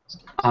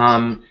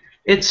 um,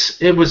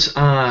 it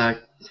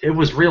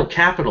was real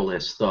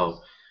capitalist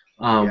though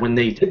when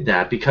they did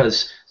that,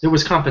 because there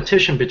was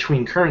competition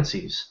between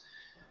currencies.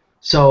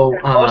 So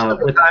And most of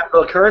the time,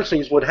 the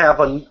currencies would have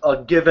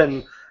a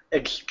given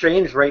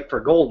exchange rate for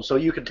gold, so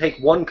you could take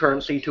one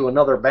currency to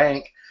another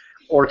bank,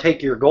 or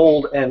take your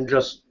gold and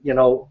just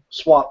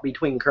swap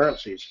between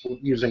currencies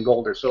using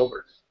gold or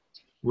silver.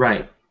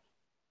 right.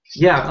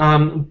 Yeah,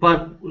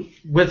 but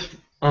with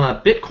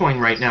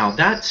Bitcoin right now,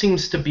 that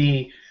seems to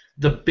be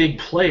the big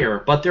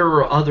player. But there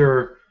are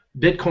other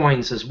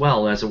Bitcoins as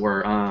well, as it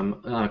were,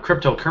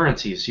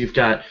 cryptocurrencies. You've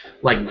got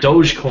like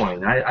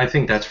Dogecoin. I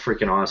think that's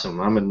freaking awesome.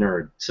 I'm a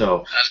nerd,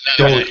 so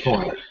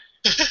Dogecoin.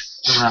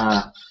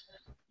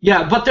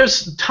 Yeah, but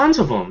there's tons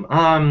of them.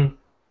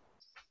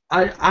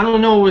 I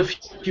don't know if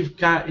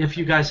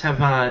you guys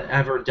have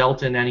ever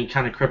dealt in any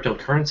kind of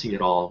cryptocurrency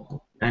at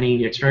all.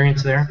 Any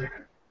experience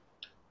there?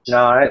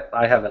 No,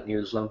 I haven't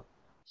used them.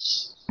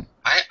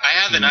 I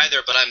haven't either,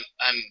 but I'm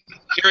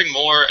hearing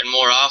more and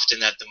more often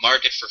that the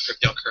market for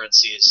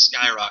cryptocurrency is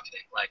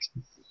skyrocketing. Like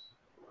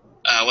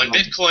when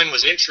Bitcoin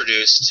was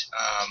introduced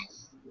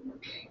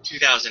in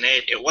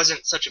 2008, it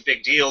wasn't such a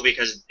big deal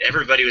because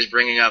everybody was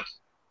bringing up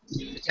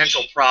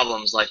potential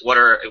problems like what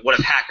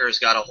if hackers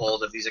got a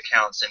hold of these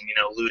accounts and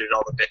looted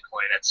all the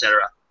Bitcoin,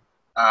 etc.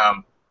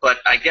 But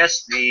I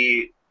guess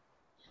the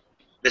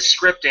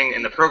scripting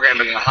and the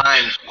programming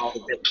behind all the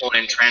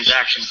Bitcoin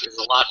transactions is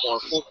a lot more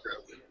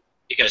foolproof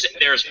because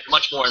there's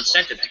much more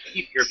incentive to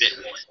keep your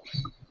Bitcoin.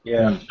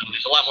 Yeah. So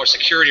there's a lot more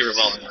security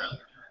revolving around.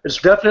 It's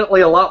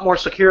definitely a lot more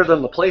secure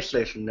than the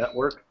PlayStation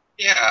Network.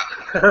 Yeah.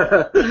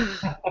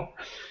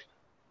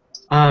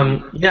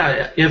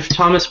 Yeah, if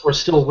Thomas were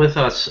still with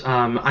us,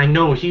 I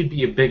know he'd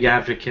be a big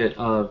advocate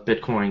of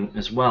Bitcoin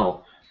as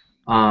well.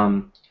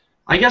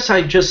 I guess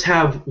I just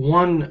have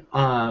one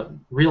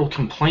real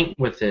complaint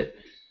with it,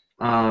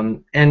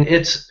 and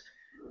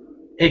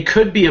it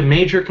could be a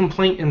major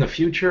complaint in the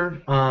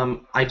future.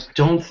 I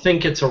don't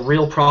think it's a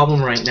real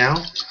problem right now,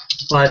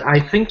 but I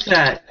think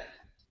that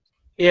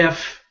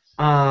if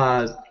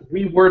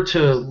we were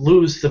to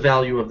lose the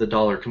value of the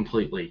dollar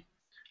completely,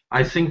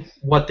 I think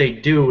what they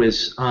do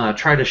is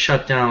try to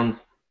shut down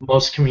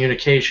most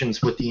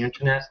communications with the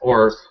internet,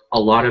 or a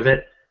lot of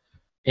it,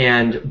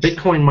 and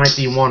Bitcoin might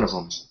be one of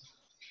them.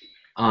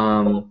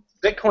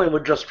 Bitcoin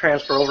would just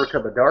transfer over to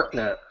the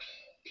darknet.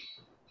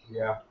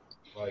 Yeah.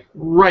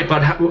 Right,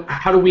 but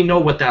how do we know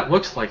what that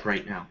looks like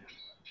right now?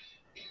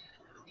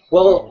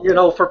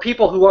 Well, for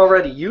people who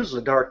already use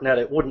the darknet,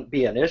 it wouldn't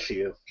be an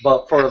issue.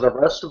 But for the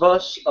rest of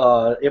us,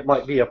 it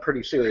might be a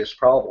pretty serious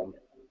problem.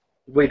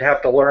 We'd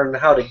have to learn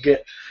how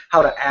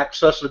to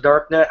access the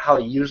darknet, how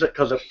to use it,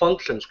 because it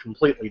functions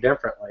completely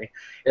differently,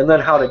 and then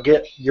how to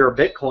get your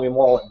Bitcoin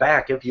wallet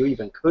back, if you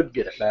even could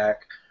get it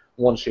back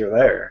once you're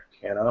there.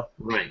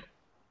 Right.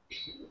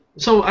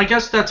 So I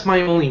guess that's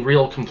my only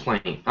real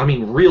complaint. I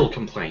mean, real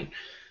complaint.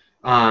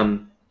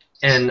 And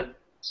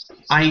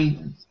I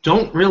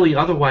don't really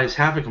otherwise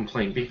have a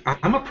complaint.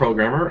 I'm a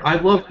programmer. I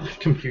love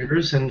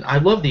computers, and I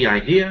love the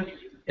idea.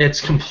 It's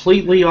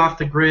completely off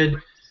the grid.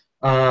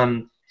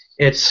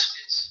 It's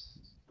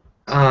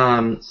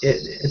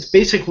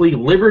basically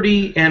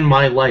liberty and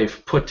my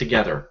life put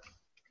together.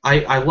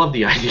 I love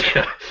the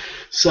idea.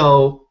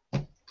 So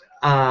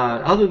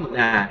other than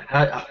that,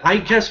 I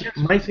guess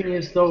my thing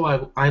is,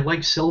 though, I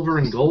like silver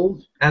and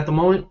gold at the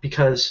moment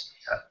because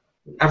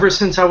ever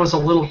since I was a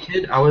little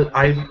kid,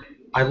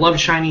 I love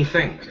shiny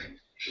things.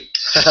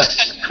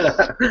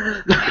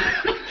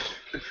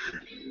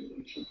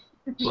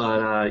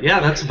 But yeah,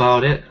 that's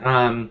about it.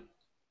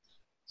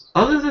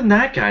 Other than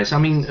that, guys, I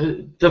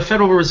mean, the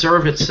Federal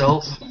Reserve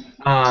itself,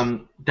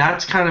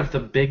 that's kind of the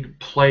big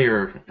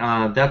player.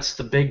 That's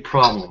the big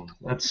problem.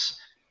 That's.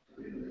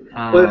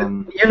 But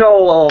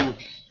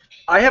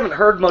I haven't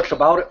heard much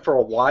about it for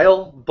a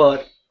while.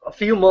 But a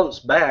few months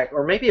back,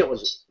 or maybe it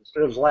was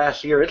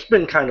last year. It's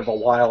been kind of a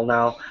while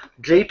now.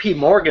 J.P.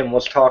 Morgan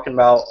was talking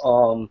about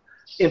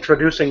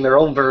introducing their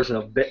own version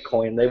of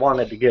Bitcoin. They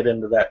wanted to get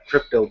into that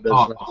crypto business.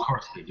 Oh, of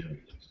course they do.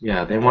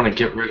 Yeah, they want to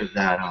get rid of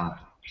that.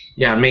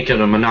 Yeah, make it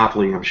a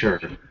monopoly, I'm sure.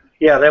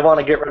 Yeah, they want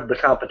to get rid of the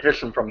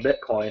competition from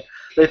Bitcoin.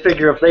 They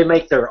figure if they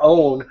make their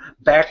own,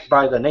 backed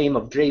by the name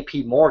of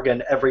J.P.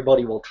 Morgan,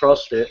 everybody will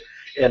trust it,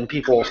 and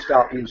people will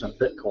stop using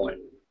Bitcoin.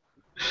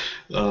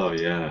 Oh,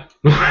 yeah.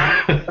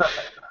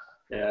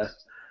 Yeah.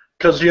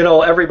 Because,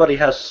 everybody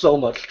has so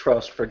much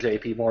trust for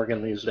J.P.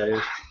 Morgan these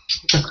days.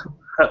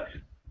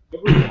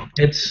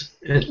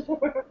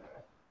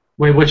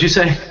 Wait, what'd you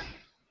say?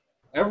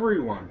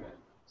 Everyone.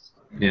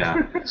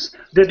 Yeah.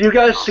 Did you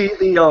guys see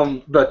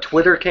the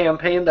Twitter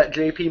campaign that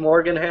J.P.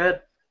 Morgan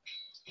had?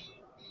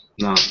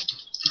 No.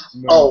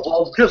 Oh,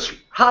 well, just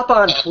hop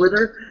on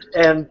Twitter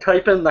and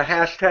type in the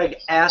hashtag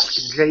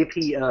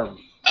AskJPM.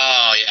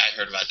 Oh, yeah, I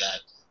heard about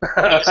that.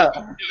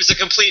 It was a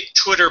complete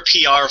Twitter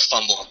PR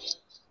fumble.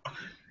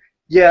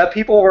 Yeah,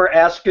 people were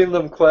asking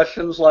them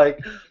questions like,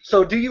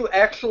 so do you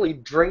actually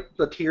drink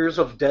the tears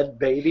of dead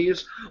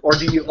babies, or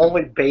do you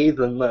only bathe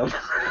in them?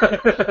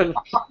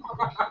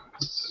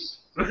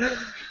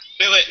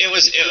 It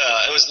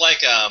was like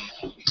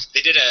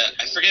they did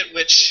I forget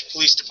which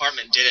police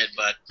department did it,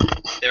 but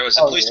there was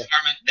a Oh, police yeah.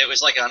 department that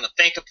was like on the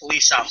Thank a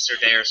Police Officer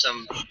Day or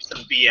some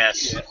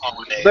BS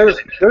holiday.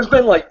 There's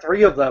been like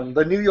 3 of them.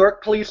 The New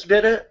York police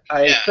did it.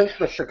 I think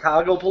the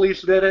Chicago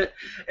police did it,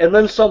 and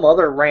then some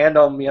other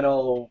random,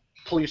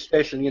 police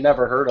station you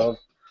never heard of.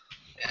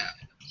 Yeah.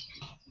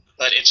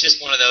 But it's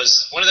just one of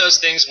those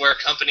things where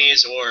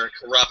companies or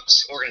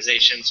corrupt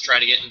organizations try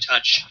to get in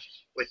touch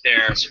with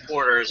their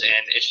supporters,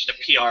 and it's just a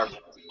PR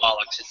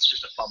bollocks. It's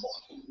just a fumble.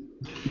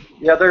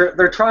 Yeah,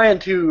 they're trying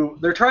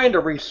to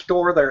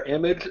restore their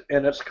image,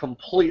 and it's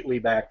completely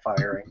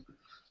backfiring.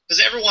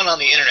 Because everyone on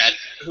the internet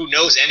who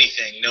knows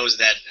anything knows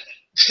that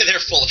they're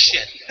full of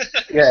shit.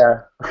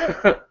 Yeah.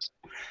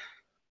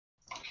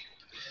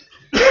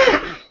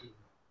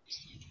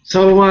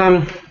 So,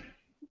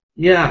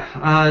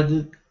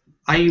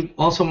 I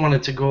also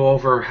wanted to go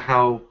over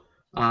how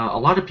a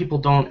lot of people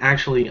don't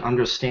actually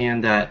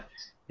understand that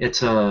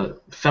it's a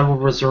Federal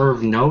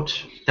Reserve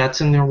note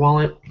that's in their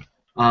wallet.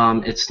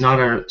 It's not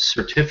a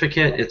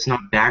certificate. It's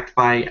not backed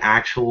by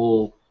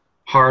actual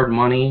hard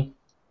money.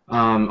 A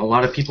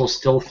lot of people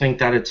still think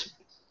that it's,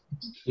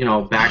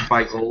 backed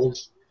by gold.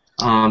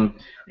 And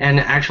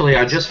actually,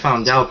 I just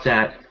found out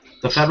that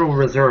the Federal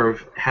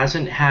Reserve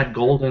hasn't had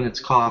gold in its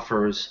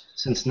coffers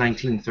since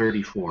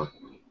 1934.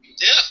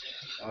 Yeah.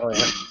 Oh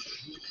yeah.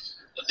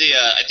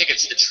 I think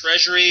it's the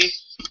Treasury,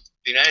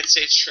 the United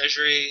States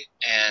Treasury,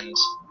 and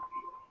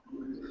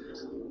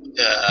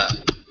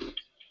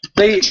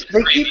They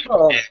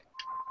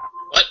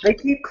What?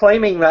 keep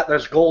claiming that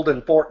there's gold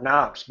in Fort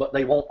Knox, but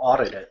they won't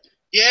audit it.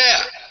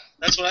 Yeah,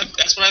 that's what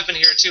I've been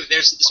hearing too.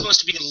 There's supposed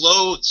to be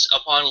loads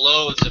upon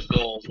loads of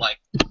gold, like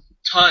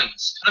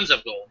tons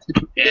of gold,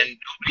 and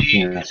nobody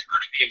has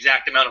heard of the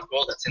exact amount of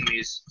gold that's in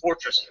these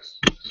fortresses.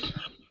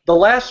 The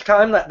last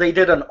time that they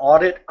did an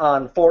audit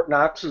on Fort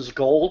Knox's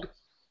gold,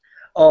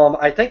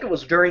 I think it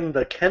was during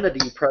the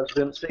Kennedy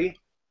presidency,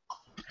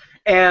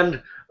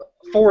 and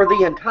for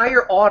the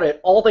entire audit,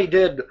 all they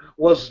did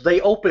was they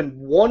opened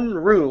one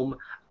room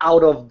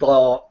out of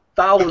the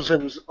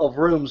thousands of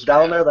rooms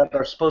down there that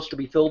are supposed to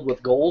be filled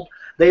with gold.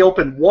 They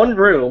opened one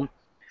room,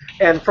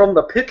 and from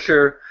the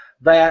picture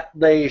that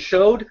they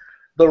showed,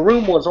 the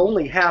room was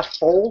only half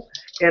full,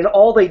 and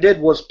all they did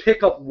was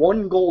pick up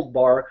one gold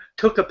bar,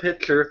 took a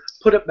picture,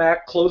 put it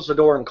back, closed the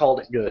door, and called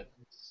it good.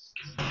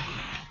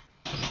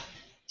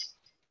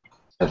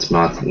 That's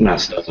not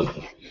messed up.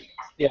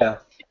 Yeah.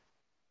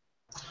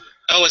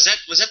 Oh, was that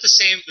the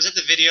same? Was that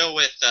the video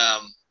with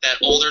that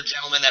older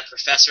gentleman, that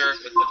professor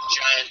with the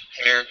giant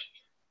hair?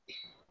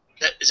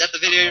 Is that the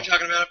video you're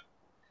talking about?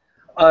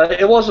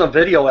 It wasn't a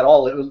video at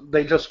all.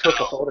 They just took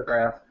a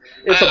photograph.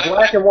 It's a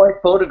black and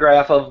white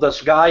photograph of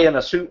this guy in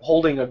a suit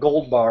holding a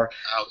gold bar.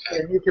 Okay.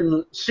 And you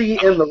can see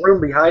in the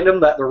room behind him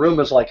that the room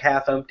is like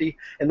half empty,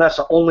 and that's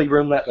the only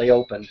room that they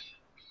opened.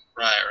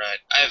 Right.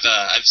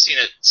 I've seen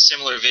a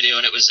similar video,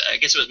 and I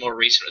guess it was more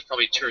recent. It was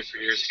probably 2 or 3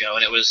 years ago,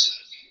 and it was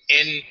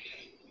in.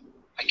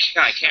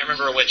 I can't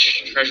remember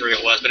which treasury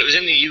it was, but it was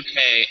in the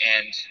UK,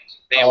 and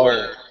they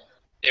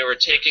were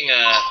taking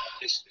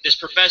this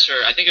professor.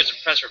 I think it was a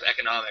professor of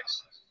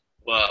economics.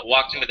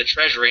 Walked into the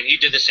treasury, and he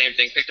did the same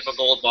thing. Picked up a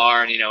gold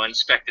bar and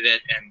inspected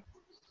it and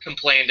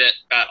complained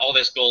about all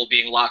this gold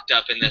being locked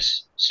up in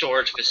this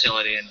storage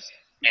facility,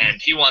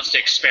 and he wants to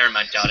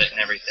experiment on it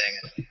and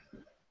everything.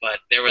 But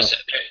there was,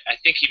 I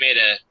think he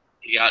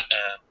got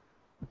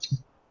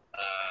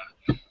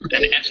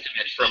an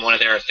estimate from one of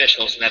their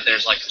officials, and that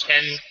there's like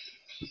 10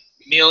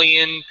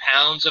 million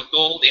pounds of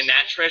gold in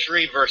that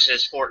treasury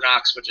versus Fort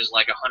Knox, which is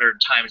like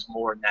 100 times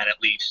more than that at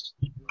least.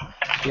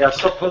 Yeah,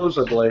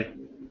 supposedly.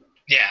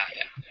 Yeah.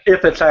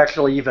 If it's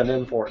actually even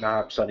in Fort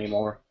Knox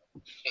anymore.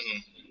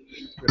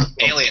 Mm-hmm.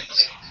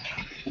 Aliens.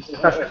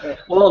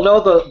 Well, no,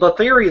 the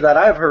theory that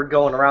I've heard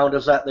going around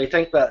is that they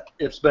think that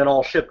it's been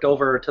all shipped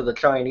over to the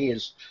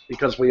Chinese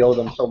because we owe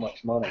them so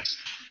much money.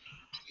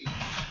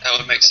 That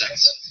would make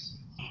sense.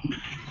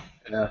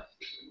 Yeah.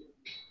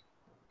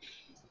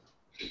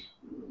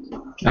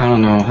 I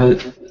don't know.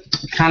 It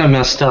kind of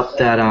messed up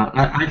that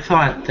I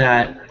thought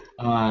that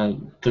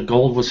the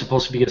gold was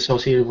supposed to be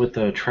associated with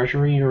the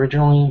Treasury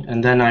originally,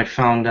 and then I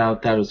found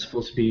out that it was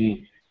supposed to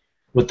be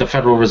with the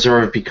Federal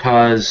Reserve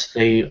because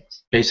they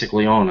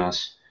basically own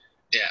us.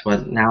 Yeah.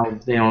 But now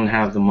they don't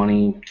have the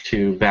money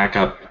to back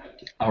up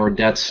our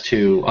debts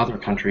to other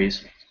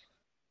countries,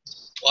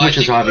 which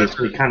is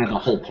obviously kind of the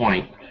whole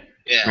point.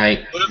 Yeah.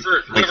 Right?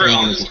 Whoever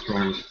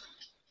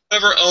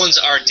owns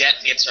our debt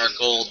gets our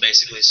gold,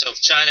 basically. So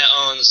if China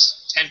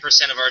owns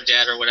 10% of our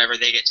debt or whatever,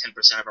 they get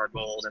 10% of our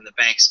gold, and the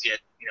banks get,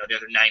 the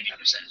other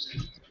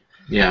 90%.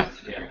 Yeah.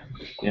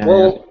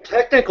 Well,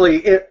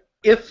 technically,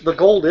 if the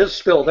gold is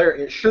still there,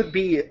 it should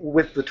be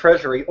with the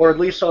Treasury, or at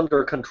least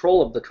under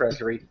control of the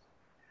Treasury.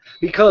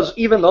 Because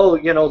even though,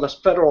 the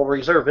Federal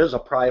Reserve is a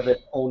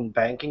private-owned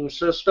banking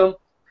system,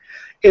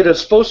 it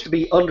is supposed to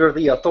be under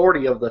the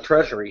authority of the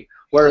Treasury,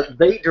 where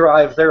they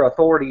derive their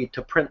authority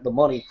to print the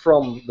money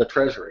from the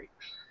Treasury.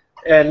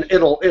 And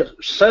it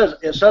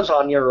says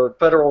on your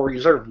Federal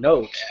Reserve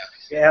notes,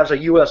 it has a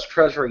U.S.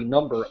 Treasury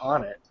number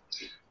on it.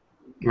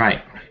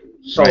 Right.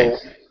 So, right.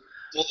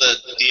 Well,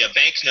 the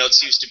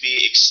banknotes used to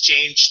be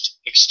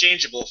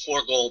exchangeable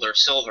for gold or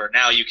silver.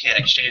 Now you can't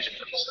exchange them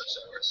for gold or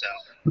silver. So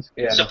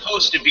yeah.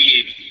 supposed to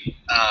be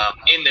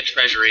in the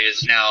Treasury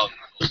is now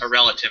a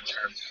relative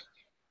term.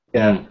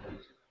 Yeah.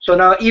 So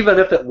now, even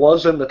if it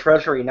was in the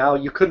Treasury now,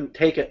 you couldn't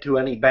take it to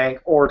any bank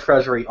or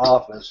Treasury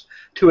office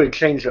to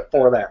exchange it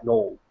for that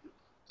gold.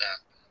 Yeah.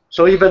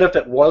 So even if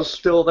it was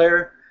still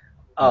there,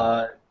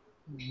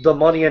 the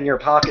money in your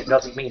pocket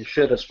doesn't mean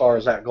shit as far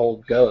as that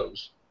gold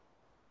goes.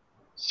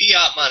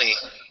 Fiat money.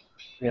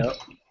 Yeah.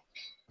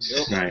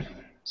 Yep. Right.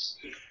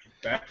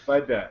 Backed by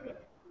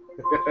debt.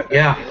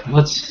 Yeah.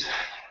 Let's.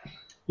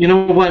 You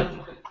know what?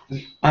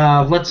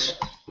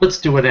 Let's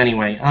do it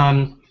anyway.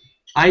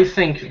 I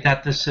think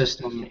that the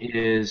system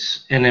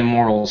is an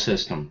immoral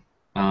system.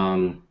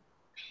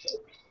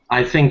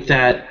 I think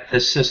that the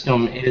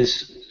system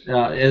is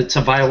it's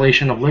a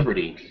violation of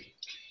liberty,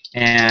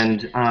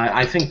 and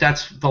I think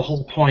that's the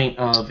whole point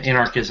of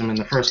anarchism in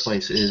the first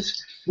place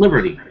is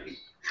liberty,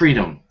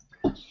 freedom,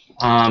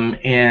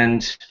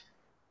 and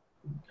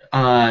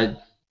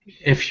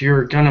if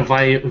you're gonna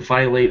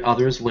violate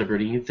others'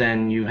 liberty,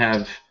 then you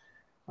have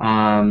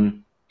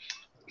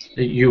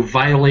you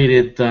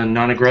violated the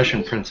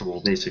non-aggression principle,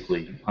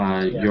 basically.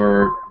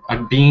 You're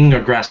being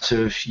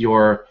aggressive.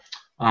 You're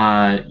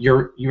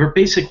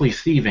basically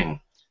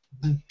thieving.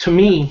 To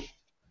me,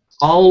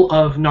 all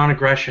of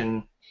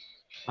non-aggression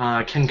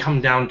can come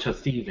down to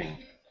thieving.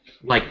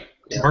 Like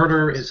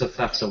murder is a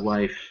theft of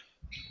life.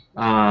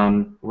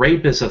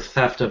 Rape is a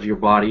theft of your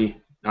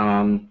body.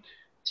 Or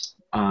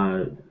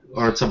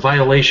it's a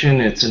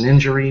violation. It's an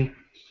injury.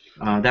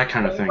 That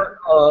kind of thing.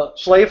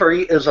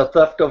 Slavery is a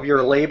theft of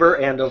your labor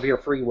and of your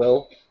free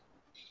will.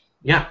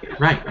 Yeah,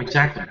 right,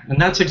 exactly. And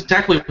that's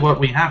exactly what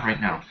we have right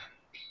now.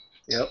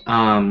 Yep.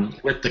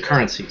 With the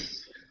currency.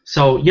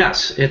 So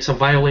yes, it's a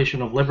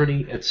violation of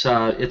liberty. It's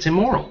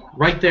immoral,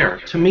 right there.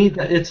 To me,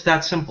 it's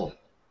that simple.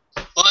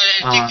 Well,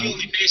 I think the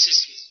only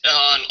basis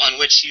on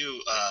which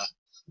you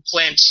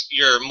plant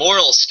your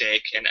moral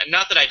stake, and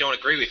not that I don't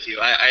agree with you,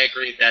 I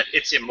agree that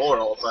it's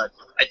immoral, but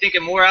I think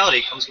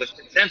immorality comes with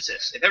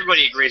consensus. If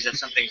everybody agrees that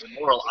something's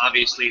immoral,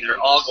 obviously they're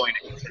all going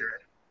to consider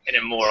it an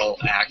immoral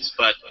act.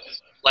 But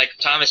like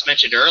Thomas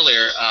mentioned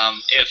earlier,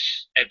 if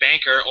a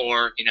banker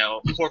or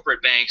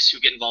corporate banks who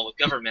get involved with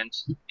government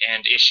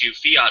and issue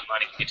fiat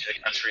money into the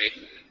country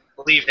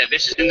believe that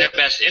this is in their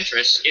best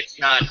interest, it's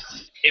not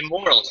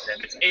immoral to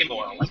them. It's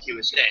amoral, like you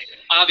were saying.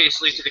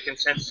 Obviously, to the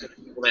consensus of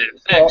the people that it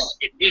affects,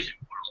 it is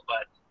immoral,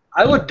 but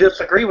I would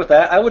disagree with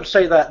that. I would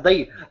say that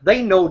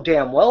they know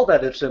damn well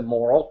that it's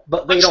immoral,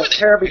 but they don't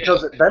care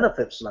because it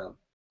benefits them.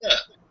 Yeah.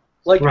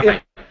 Like,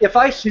 Right. if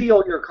I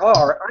steal your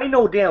car, I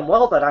know damn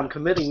well that I'm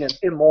committing an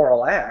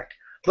immoral act,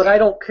 but I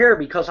don't care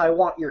because I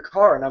want your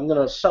car and I'm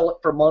going to sell it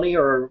for money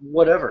or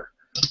whatever.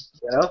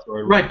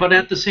 Right, but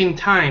at the same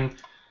time,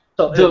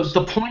 So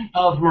the point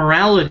of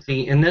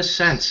morality in this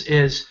sense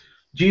is,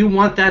 do you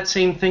want that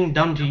same thing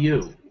done to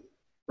you?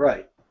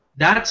 right.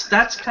 That's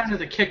kind of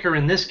the kicker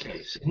in this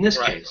case.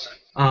 Right.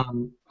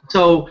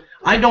 So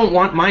I don't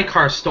want my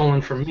car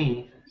stolen from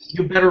me.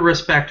 You better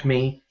respect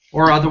me,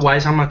 or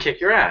otherwise I'm gonna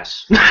kick your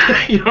ass.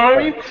 You know what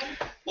I mean?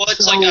 Well,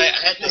 it's like I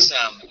had this.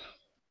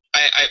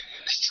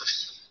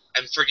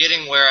 I'm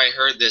forgetting where I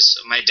heard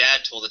this. My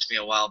dad told it to me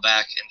a while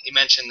back, and he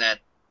mentioned that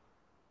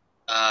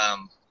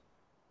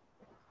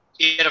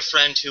he had a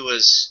friend who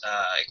was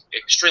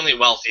extremely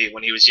wealthy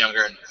when he was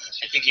younger, and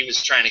I think he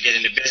was trying to get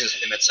into business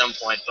with him at some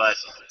point, but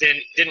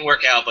didn't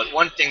work out. But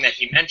one thing that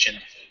he mentioned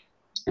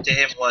to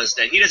him was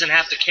that he doesn't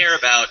have to care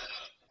about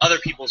other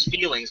people's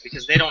feelings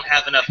because they don't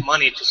have enough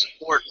money to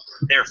support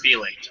their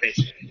feelings,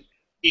 basically.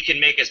 He can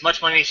make as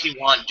much money as he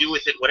wants, do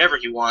with it whatever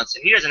he wants,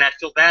 and he doesn't have to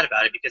feel bad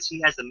about it because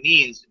he has the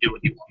means to do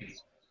what he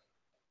wants.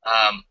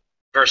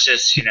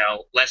 Versus,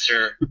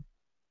 lesser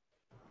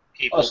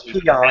people Us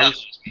who don't have peons.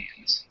 those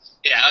means.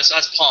 Yeah,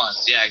 us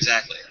pawns. Yeah,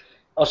 exactly.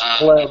 Us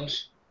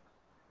plebs.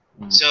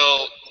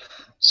 So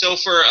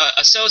for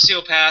a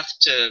sociopath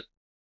to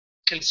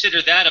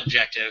consider that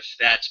objective,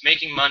 that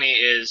making money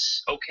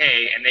is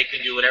okay and they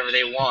can do whatever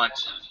they want,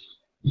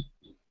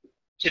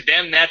 to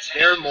them that's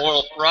their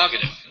moral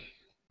prerogative.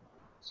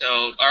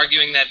 So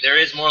arguing that there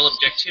is moral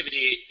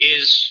objectivity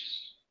is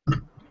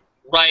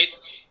right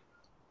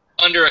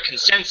under a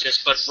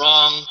consensus, but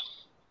wrong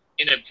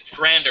in a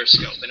grander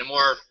scope, in a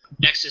more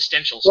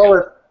existential scope.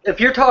 Well, if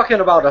you're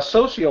talking about a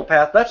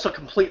sociopath, that's a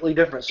completely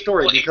different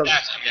story because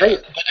exactly, yeah.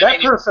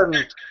 that person,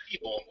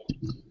 people,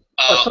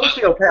 a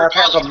sociopath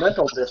has a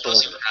mental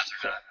disorder.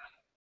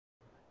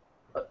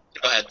 Go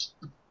ahead.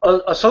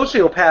 A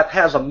sociopath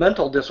has a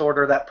mental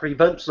disorder that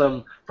prevents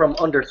them from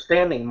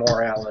understanding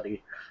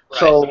morality. Right.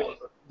 So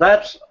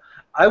that's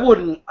I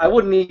wouldn't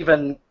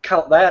even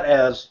count that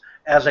as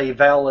a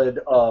valid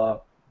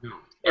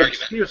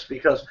excuse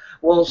because,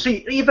 well,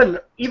 see, even a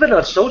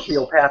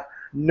sociopath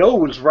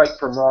knows right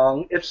from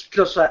wrong. It's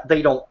just that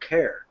they don't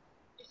care.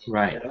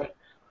 Right. You know?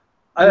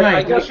 Right.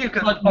 I guess you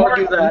could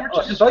argue that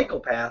a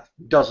psychopath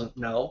doesn't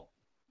know.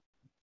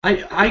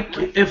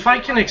 If I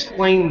can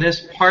explain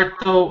this part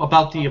though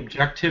about the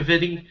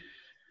objectivity,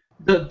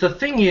 the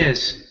thing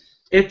is,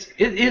 it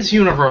is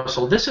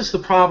universal. This is the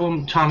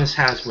problem Thomas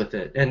has with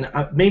it, and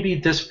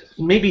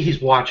maybe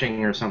he's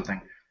watching or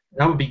something.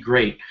 That would be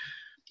great.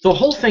 The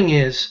whole thing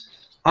is,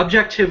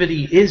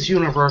 objectivity is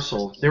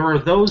universal. There are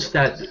those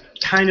that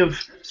kind of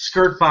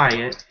skirt by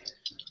it.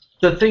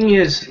 The thing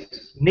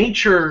is,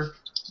 nature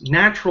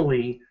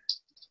naturally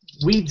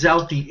weeds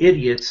out the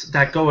idiots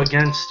that go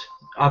against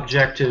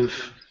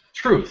objective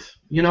truth.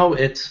 You know,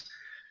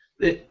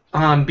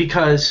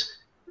 because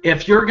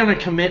if you're going to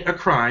commit a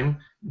crime,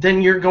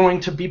 then you're going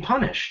to be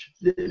punished,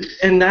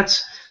 and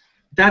that's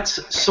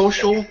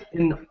social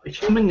in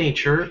human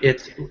nature.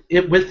 It's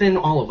within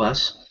all of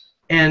us.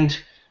 And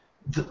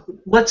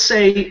let's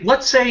say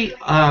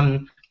a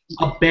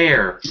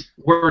bear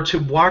were to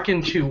walk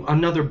into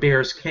another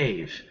bear's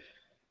cave.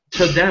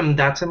 To them,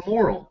 that's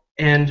immoral,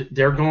 and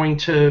they're going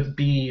to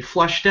be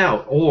flushed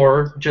out,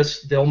 or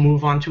just they'll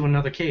move on to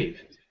another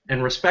cave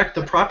and respect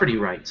the property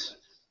rights.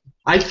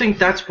 I think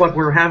that's what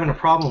we're having a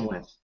problem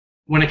with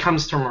when it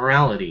comes to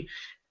morality.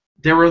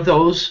 There are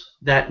those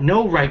that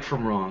know right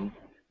from wrong.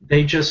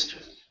 They just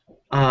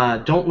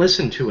don't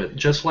listen to it,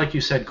 just like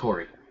you said,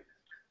 Cory.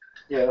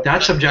 Yeah.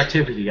 That's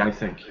objectivity, I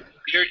think.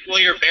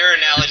 Your bear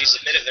analogy is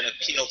a bit of an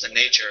appeal to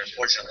nature,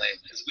 unfortunately.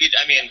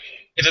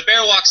 If a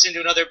bear walks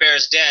into another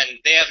bear's den,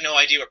 they have no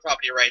idea what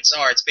property rights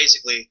are. It's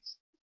basically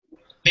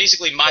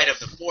might of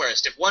the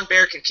forest. If one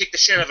bear can kick the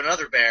shit out of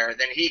another bear,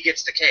 then he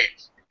gets the cave.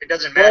 It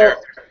doesn't matter.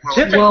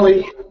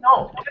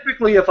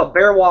 Typically, if a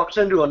bear walks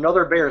into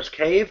another bear's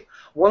cave,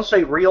 once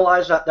they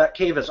realize that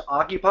cave is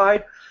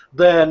occupied,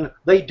 then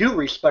they do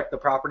respect the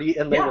property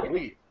and they will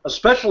leave.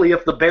 Especially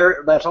if the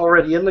bear that's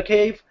already in the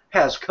cave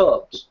has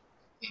cubs.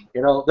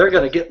 You know, they're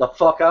going to get the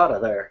fuck out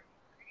of there.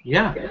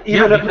 Yeah.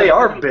 Even if they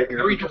are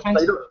bigger.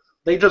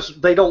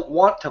 They don't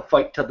want to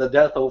fight to the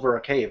death over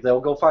a cave.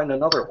 They'll go find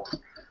another one.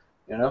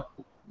 You know?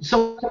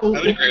 So I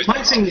would agree with my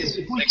that. thing is,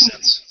 Makes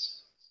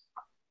sense.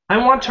 I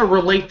want to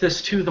relate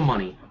this to the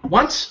money.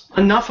 Once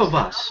enough of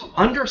us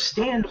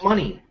understand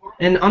money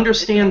and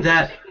understand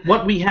that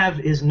what we have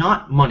is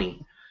not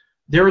money,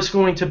 there is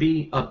going to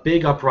be a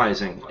big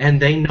uprising,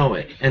 and they know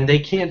it, and they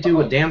can't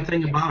do a damn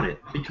thing about it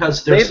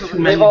because there's too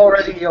many.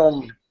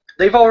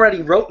 They've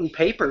already written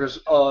papers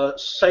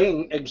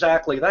saying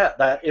exactly that.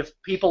 That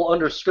if people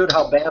understood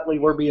how badly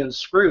we're being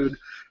screwed,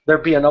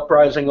 there'd be an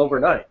uprising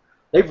overnight.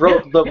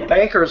 The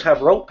bankers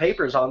have wrote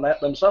papers on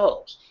that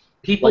themselves.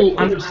 People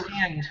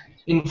understand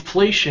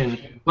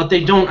inflation, but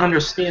they don't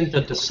understand the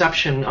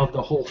deception of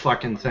the whole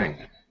fucking thing.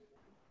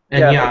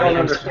 And they don't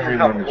understand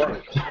how it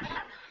works.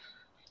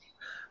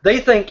 They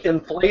think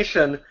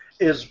inflation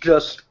is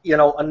just,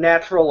 a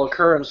natural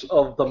occurrence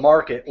of the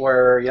market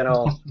where,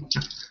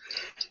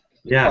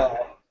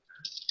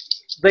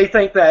 they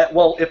think that,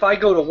 well, if I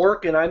go to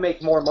work and I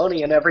make more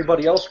money and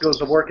everybody else goes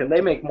to work and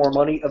they make more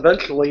money,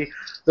 eventually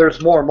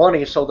there's more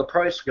money, so the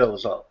price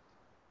goes up.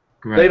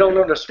 Right. They don't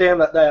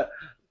understand that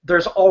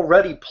there's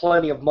already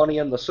plenty of money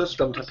in the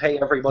system to pay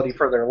everybody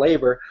for their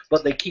labor,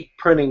 but they keep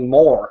printing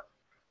more,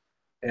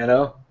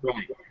 Right.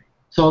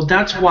 So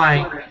that's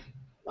why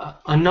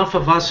enough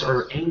of us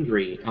are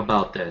angry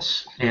about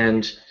this,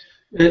 and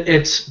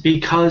it's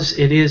because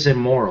it is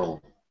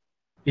immoral.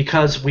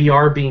 Because we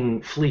are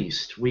being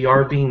fleeced, we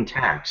are being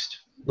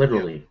taxed,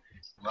 literally.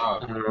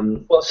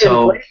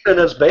 Inflation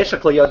is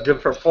basically a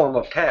different form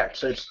of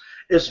tax. It's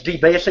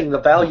debasing the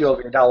value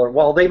of your dollar.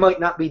 While they might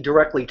not be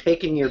directly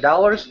taking your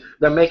dollars,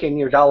 they're making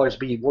your dollars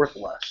be worth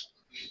less.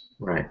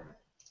 Right.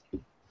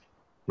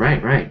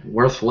 Right.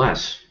 Worth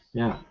less.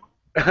 Yeah.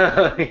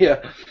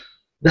 Yeah.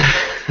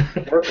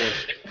 They're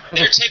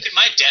taking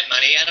my debt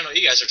money. I don't know what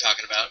you guys are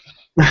talking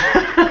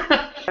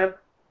about.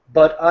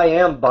 But I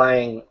am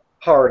buying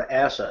hard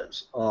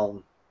assets.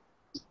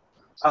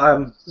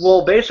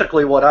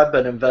 Basically what I've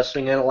been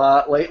investing in a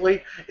lot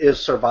lately is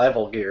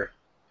survival gear.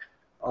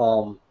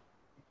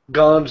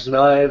 Guns,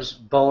 knives,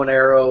 bow and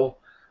arrow,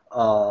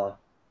 cold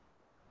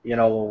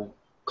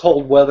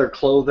weather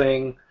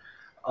clothing,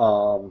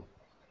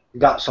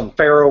 got some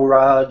ferro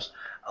rods.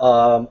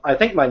 I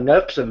think my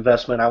next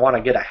investment, I want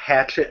to get a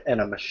hatchet and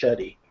a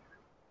machete.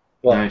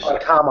 Well, nice. A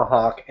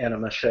tomahawk and a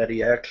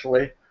machete,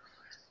 actually.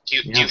 Do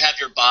you have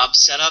your bob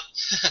set up?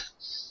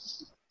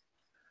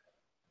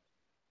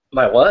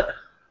 My what?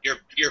 Your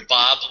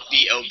bob,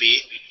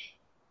 B-O-B.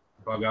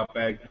 Bug out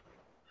bag.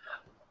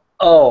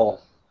 Oh.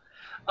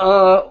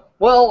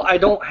 Well, I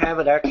don't have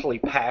it actually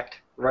packed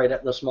right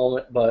at this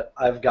moment, but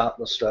I've got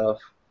the stuff.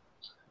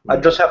 I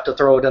just have to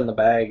throw it in the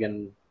bag,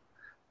 and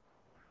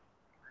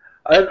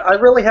I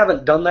really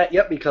haven't done that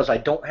yet because I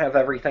don't have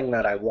everything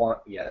that I want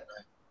yet.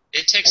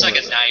 It takes like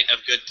a night of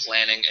good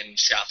planning and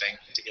shopping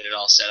to get it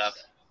all set up.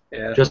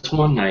 Yeah. Just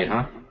one night,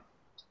 huh?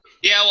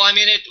 Yeah, well, I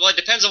mean, it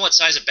depends on what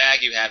size of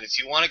bag you have.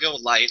 If you want to go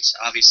light,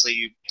 obviously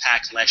you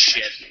pack less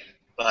shit,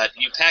 but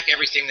you pack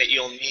everything that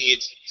you'll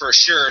need for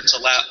sure to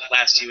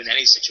last you in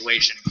any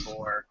situation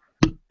for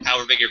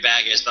however big your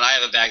bag is. But I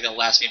have a bag that'll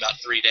last me about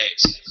 3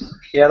 days.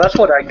 Yeah, that's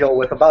what I go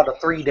with, about a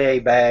 3-day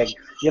bag,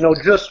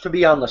 just to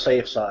be on the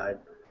safe side.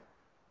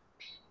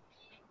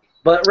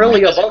 But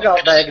really, a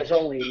bug-out bag is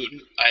only...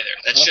 Either.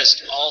 That's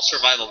just all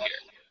survival gear.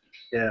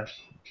 Yeah.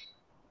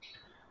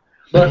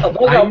 But a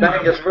bug-out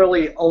bag is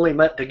really only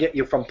meant to get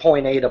you from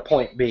point A to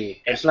point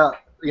B. It's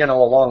not, a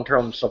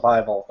long-term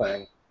survival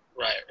thing.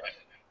 Right.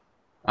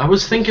 I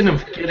was thinking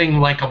of getting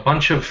like a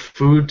bunch of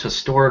food to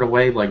store it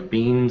away, like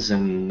beans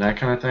and that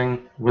kind of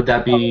thing. Would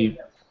that be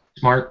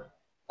smart?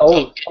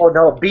 Oh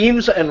no,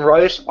 beans and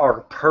rice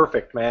are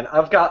perfect, man.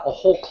 I've got a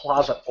whole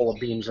closet full of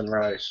beans and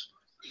rice.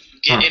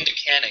 Get into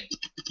canning.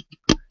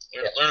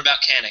 Learn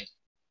about canning.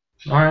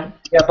 All right.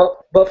 Yeah,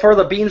 but for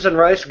the beans and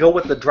rice, go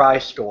with the dry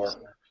store.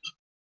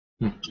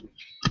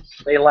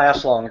 They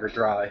last longer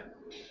dry.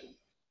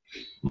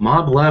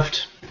 Mob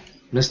left.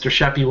 Mr.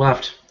 Sheppy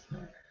left.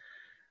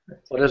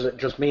 What is it,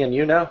 just me and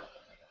you now?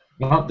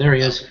 Oh, there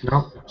he is.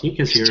 No, Teak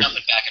is here.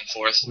 Jumping back and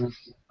forth.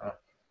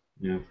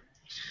 Yeah.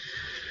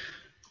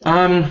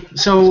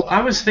 So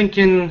I was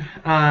thinking,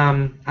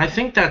 I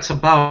think that's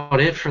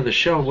about it for the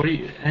show. What do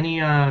you,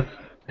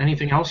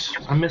 anything else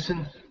I'm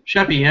missing?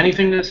 Sheppy,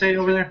 anything to say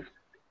over there?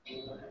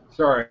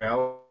 Sorry, I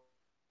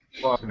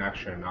lost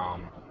connection.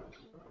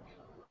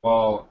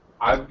 Well,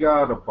 I've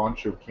got a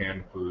bunch of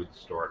canned food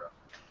stored up.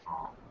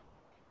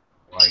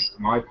 Like,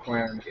 my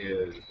plan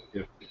is,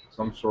 if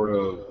some sort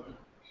of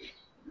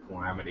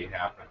calamity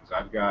happens,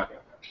 I've got,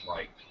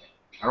 like,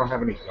 I don't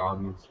have any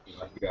guns,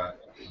 but I've got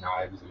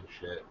knives and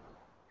shit.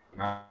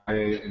 And I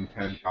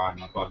intend on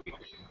buggy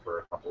cooking for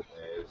a couple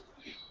days.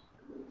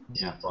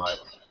 Yeah.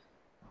 But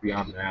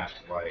beyond that,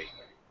 like,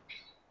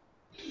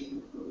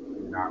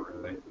 not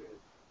really.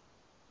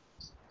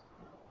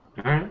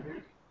 All right.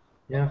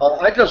 Yeah.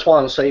 I just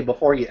want to say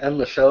before you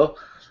end the show,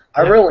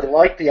 I really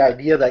like the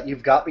idea that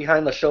you've got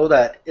behind the show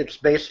that it's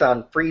based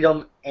on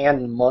freedom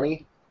and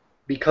money,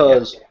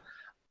 because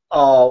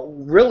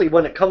really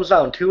when it comes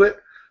down to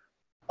it,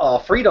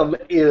 freedom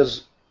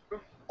is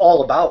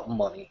all about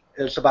money.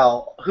 It's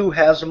about who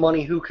has the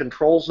money, who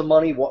controls the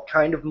money, what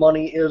kind of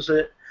money is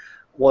it,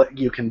 what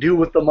you can do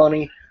with the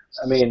money.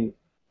 I mean,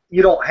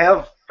 you don't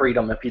have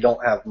freedom if you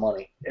don't have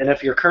money. And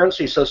if your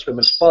currency system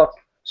is fucked,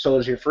 so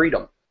is your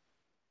freedom.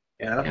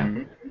 Yeah.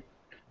 Yeah.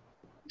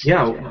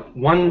 Yeah,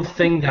 one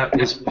thing that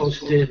was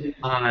posted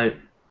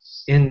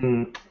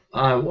in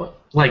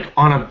like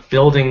on a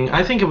building,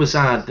 I think it was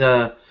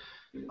the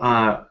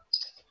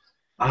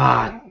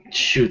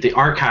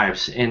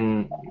archives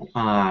in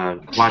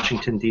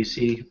Washington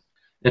D.C.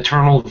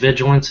 Eternal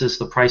vigilance is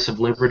the price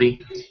of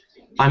liberty.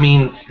 I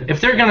mean,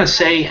 if they're gonna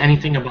say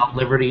anything about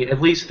liberty,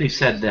 at least they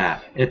said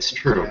that. It's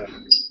true.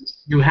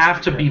 You have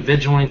to be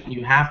vigilant.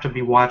 You have to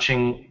be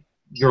watching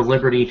your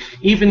liberty,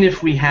 even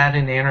if we had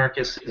an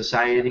anarchist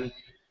society.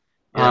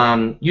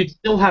 You'd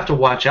still have to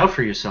watch out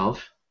for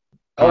yourself.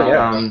 Oh,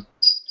 yeah.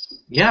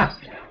 Yeah.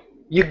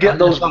 You get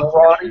those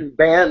marauding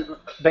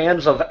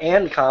bands of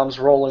ANCOMs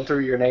rolling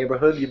through your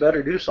neighborhood, you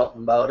better do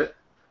something about it.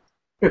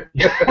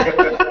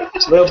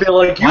 They'll be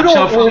like, you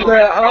don't own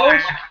that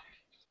house.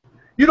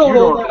 You don't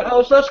own that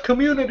house. That's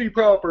community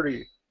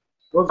property.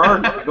 Those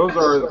are.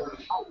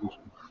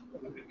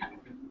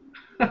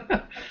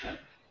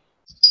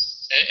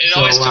 It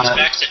always comes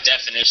back to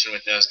definition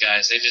with those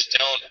guys. They just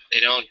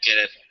don't get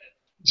it.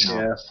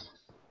 Yeah.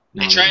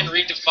 They try and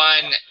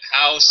redefine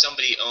how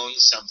somebody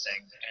owns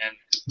something, and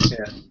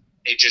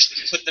they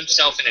just put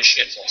themselves in a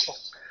shithole.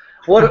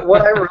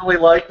 What I really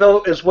like,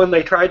 though, is when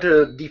they try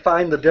to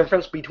define the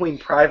difference between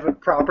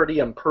private property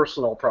and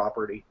personal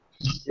property.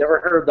 You ever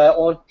heard that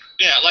one?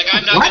 Yeah, like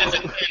I'm not going to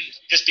defend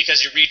just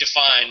because you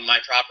redefine my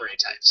property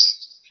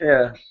types.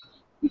 Yeah.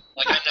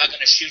 Like I'm not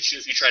going to shoot you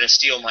if you try to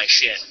steal my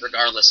shit,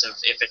 regardless of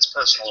if it's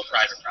personal or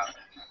private property.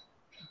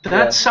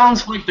 That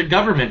sounds like the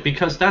government,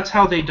 because that's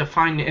how they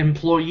define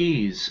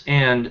employees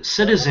and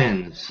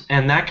citizens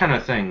and that kind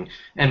of thing.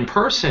 And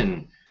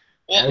person.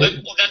 Well,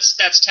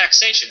 that's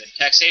taxation.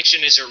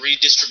 Taxation is a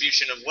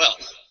redistribution of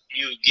wealth.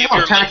 You give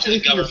your money to the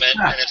government,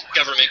 and the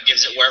government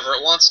gives it wherever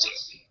it wants to.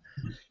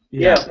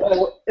 Yeah,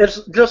 well,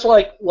 it's just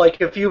like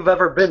if you've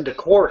ever been to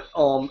court,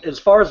 as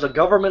far as the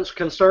government's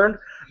concerned,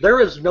 there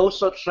is no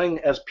such thing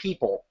as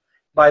people.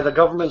 By the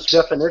government's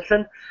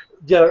definition,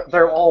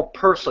 they're all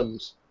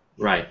persons.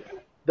 Right.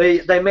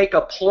 They make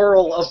a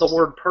plural of the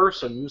word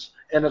persons,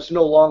 and it's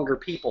no longer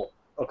people,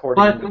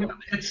 according to them. But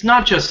it's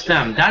not just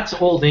them. That's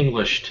Old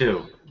English,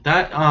 too.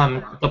 That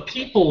the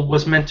people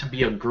was meant to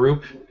be a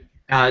group,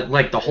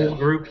 like the whole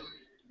group,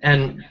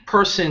 and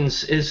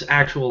persons is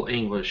actual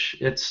English.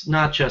 It's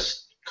not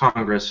just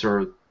Congress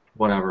or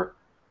whatever.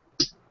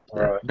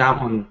 Right. That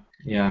one,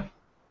 yeah.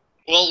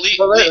 Well,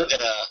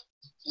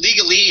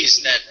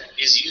 legalese that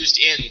is used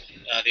in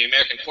the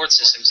American court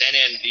systems and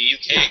in the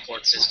UK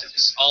court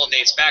systems all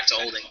dates back to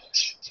Old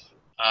English.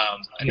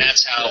 And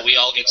that's how we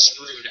all get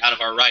screwed out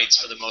of our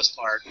rights for the most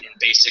part in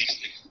basic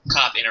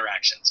cop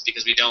interactions,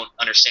 because we don't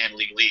understand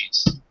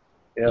legalese.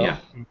 Yeah.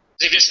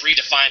 They've just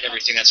redefined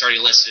everything that's already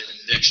listed in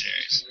the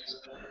dictionaries.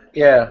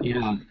 Yeah.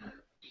 Yeah.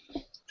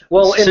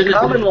 Well, in Citizen-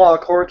 common law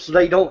courts,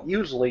 they don't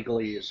use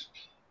legalese.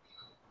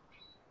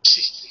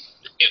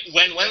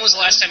 When was the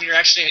last time you were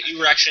actually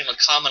in a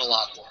common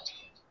law court?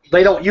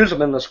 They don't use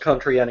them in this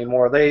country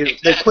anymore. They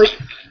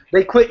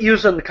quit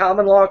using the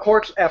common law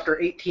courts after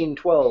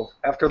 1812.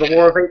 After the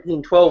War of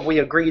 1812, we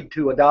agreed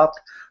to adopt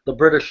the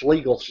British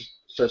legal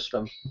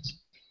system.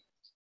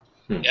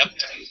 Yep.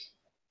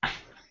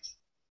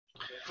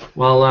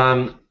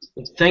 Well,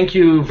 thank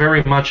you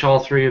very much, all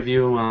three of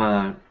you.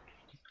 I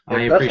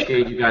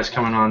appreciate you guys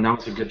coming on. That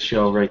was a good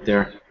show right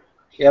there.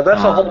 Yeah,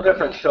 that's a whole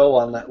different show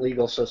on that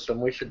legal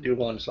system. We should do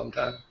one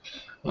sometime.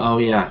 Oh,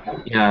 yeah.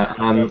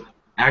 Yeah.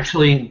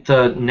 Actually,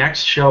 the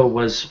next show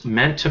was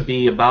meant to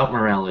be about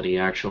morality,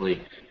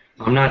 actually.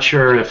 I'm not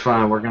sure if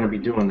we're going to be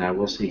doing that.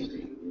 We'll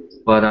see.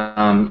 But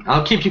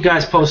I'll keep you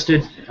guys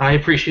posted. I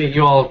appreciate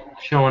you all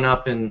showing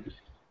up, and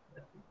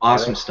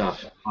awesome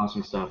stuff.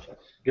 Awesome stuff.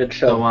 Good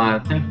show.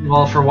 So thank you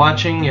all for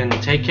watching, and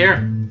take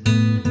care.